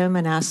talk to them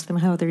and ask them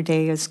how their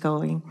day is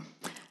going.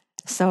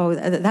 So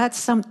that's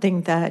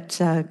something that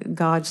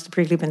God's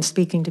really been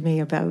speaking to me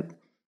about.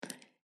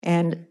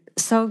 And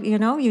so, you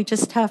know, you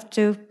just have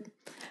to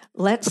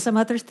let some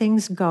other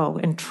things go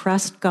and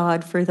trust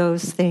God for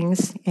those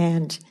things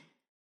and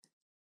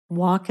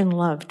walk in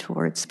love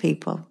towards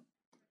people.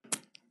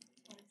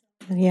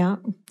 Yeah.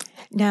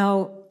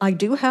 Now, I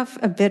do have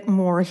a bit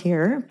more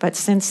here, but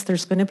since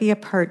there's going to be a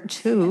part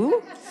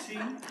 2,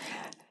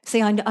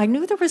 see, I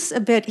knew there was a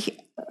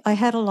bit. I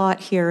had a lot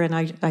here, and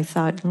I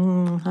thought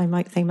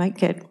they might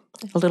get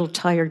a little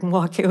tired and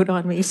walk out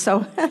on me.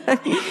 So,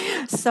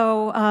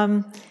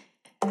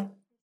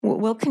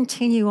 we'll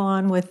continue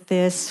on with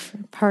this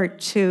part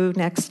 2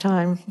 next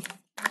time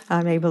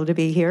I'm able to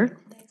be here.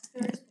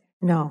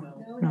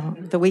 No,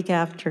 the week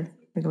after.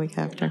 The week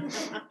after.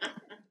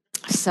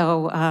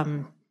 So,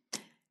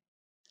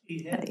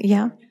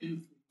 yeah.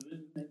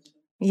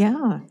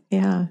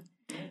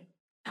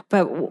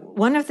 But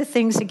one of the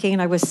things, again,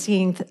 I was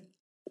seeing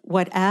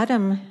what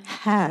Adam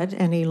had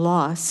and he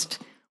lost,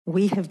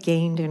 we have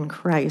gained in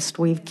Christ.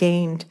 We've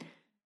gained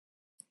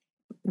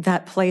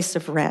that place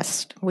of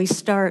rest. We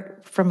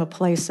start from a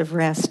place of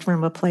rest,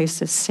 from a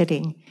place of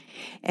sitting.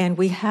 And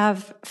we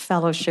have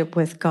fellowship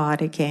with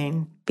God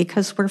again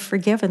because we're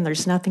forgiven.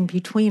 There's nothing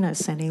between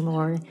us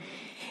anymore.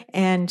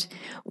 And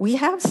we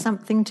have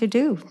something to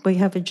do. We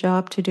have a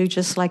job to do,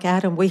 just like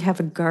Adam. We have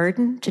a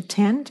garden to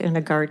tend and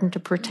a garden to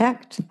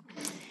protect.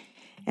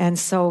 And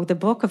so the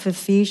book of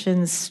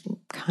Ephesians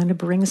kind of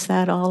brings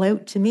that all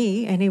out to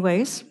me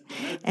anyways.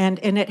 And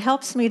it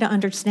helps me to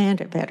understand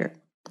it better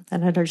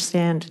and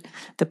understand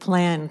the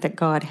plan that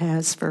God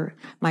has for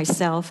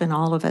myself and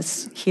all of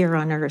us here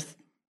on earth.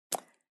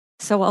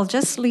 So I'll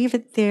just leave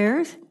it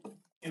there.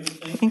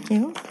 Thank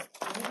you.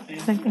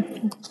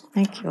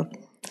 Thank you.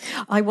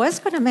 I was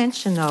going to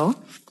mention, though,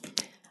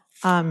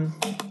 and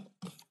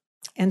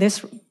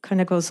this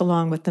kind of goes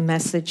along with the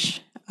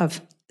message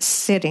of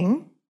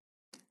sitting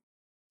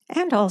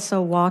and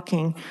also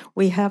walking.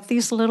 We have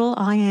these little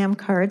I am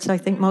cards. I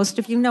think most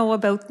of you know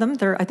about them.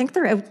 I think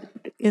they're out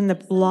in the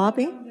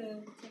lobby.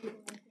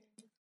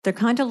 They're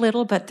kind of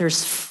little, but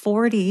there's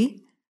 40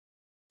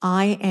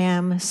 I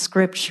am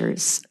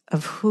scriptures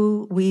of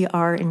who we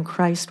are in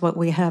Christ, what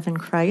we have in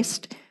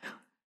Christ.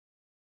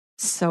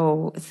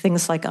 So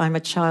things like I'm a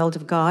child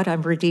of God,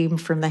 I'm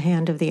redeemed from the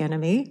hand of the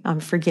enemy, I'm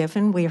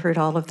forgiven. We heard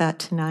all of that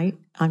tonight.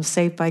 I'm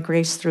saved by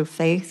grace through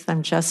faith.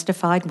 I'm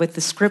justified with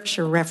the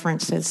scripture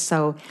references.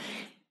 So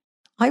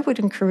I would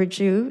encourage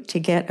you to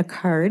get a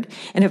card.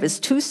 And if it's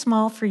too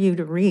small for you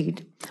to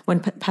read, when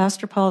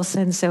Pastor Paul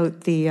sends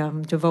out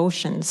the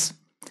devotions,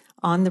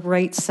 on the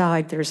right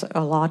side, there's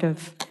a lot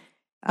of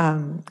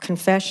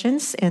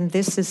confessions, and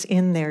this is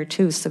in there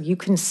too. So you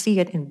can see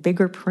it in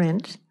bigger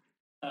print.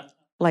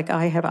 Like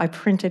I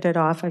printed it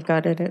off. I've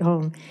got it at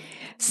home.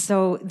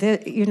 So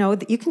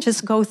you can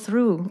just go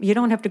through. You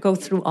don't have to go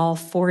through all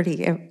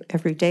 40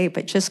 every day,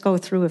 but just go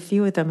through a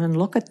few of them and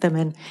look at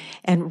them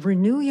and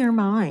renew your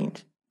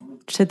mind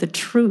to the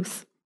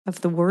truth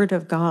of the Word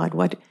of God,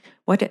 what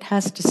it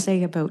has to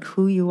say about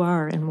who you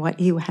are and what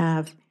you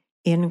have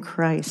in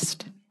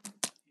Christ.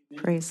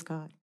 Praise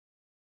God.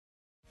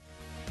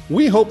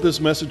 We hope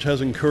this message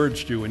has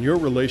encouraged you in your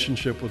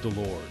relationship with the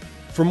Lord.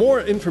 For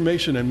more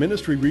information and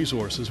ministry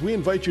resources, we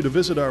invite you to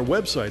visit our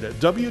website at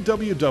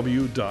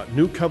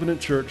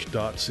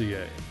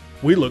www.newcovenantchurch.ca.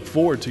 We look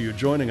forward to you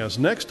joining us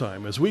next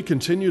time as we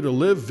continue to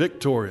live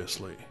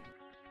victoriously.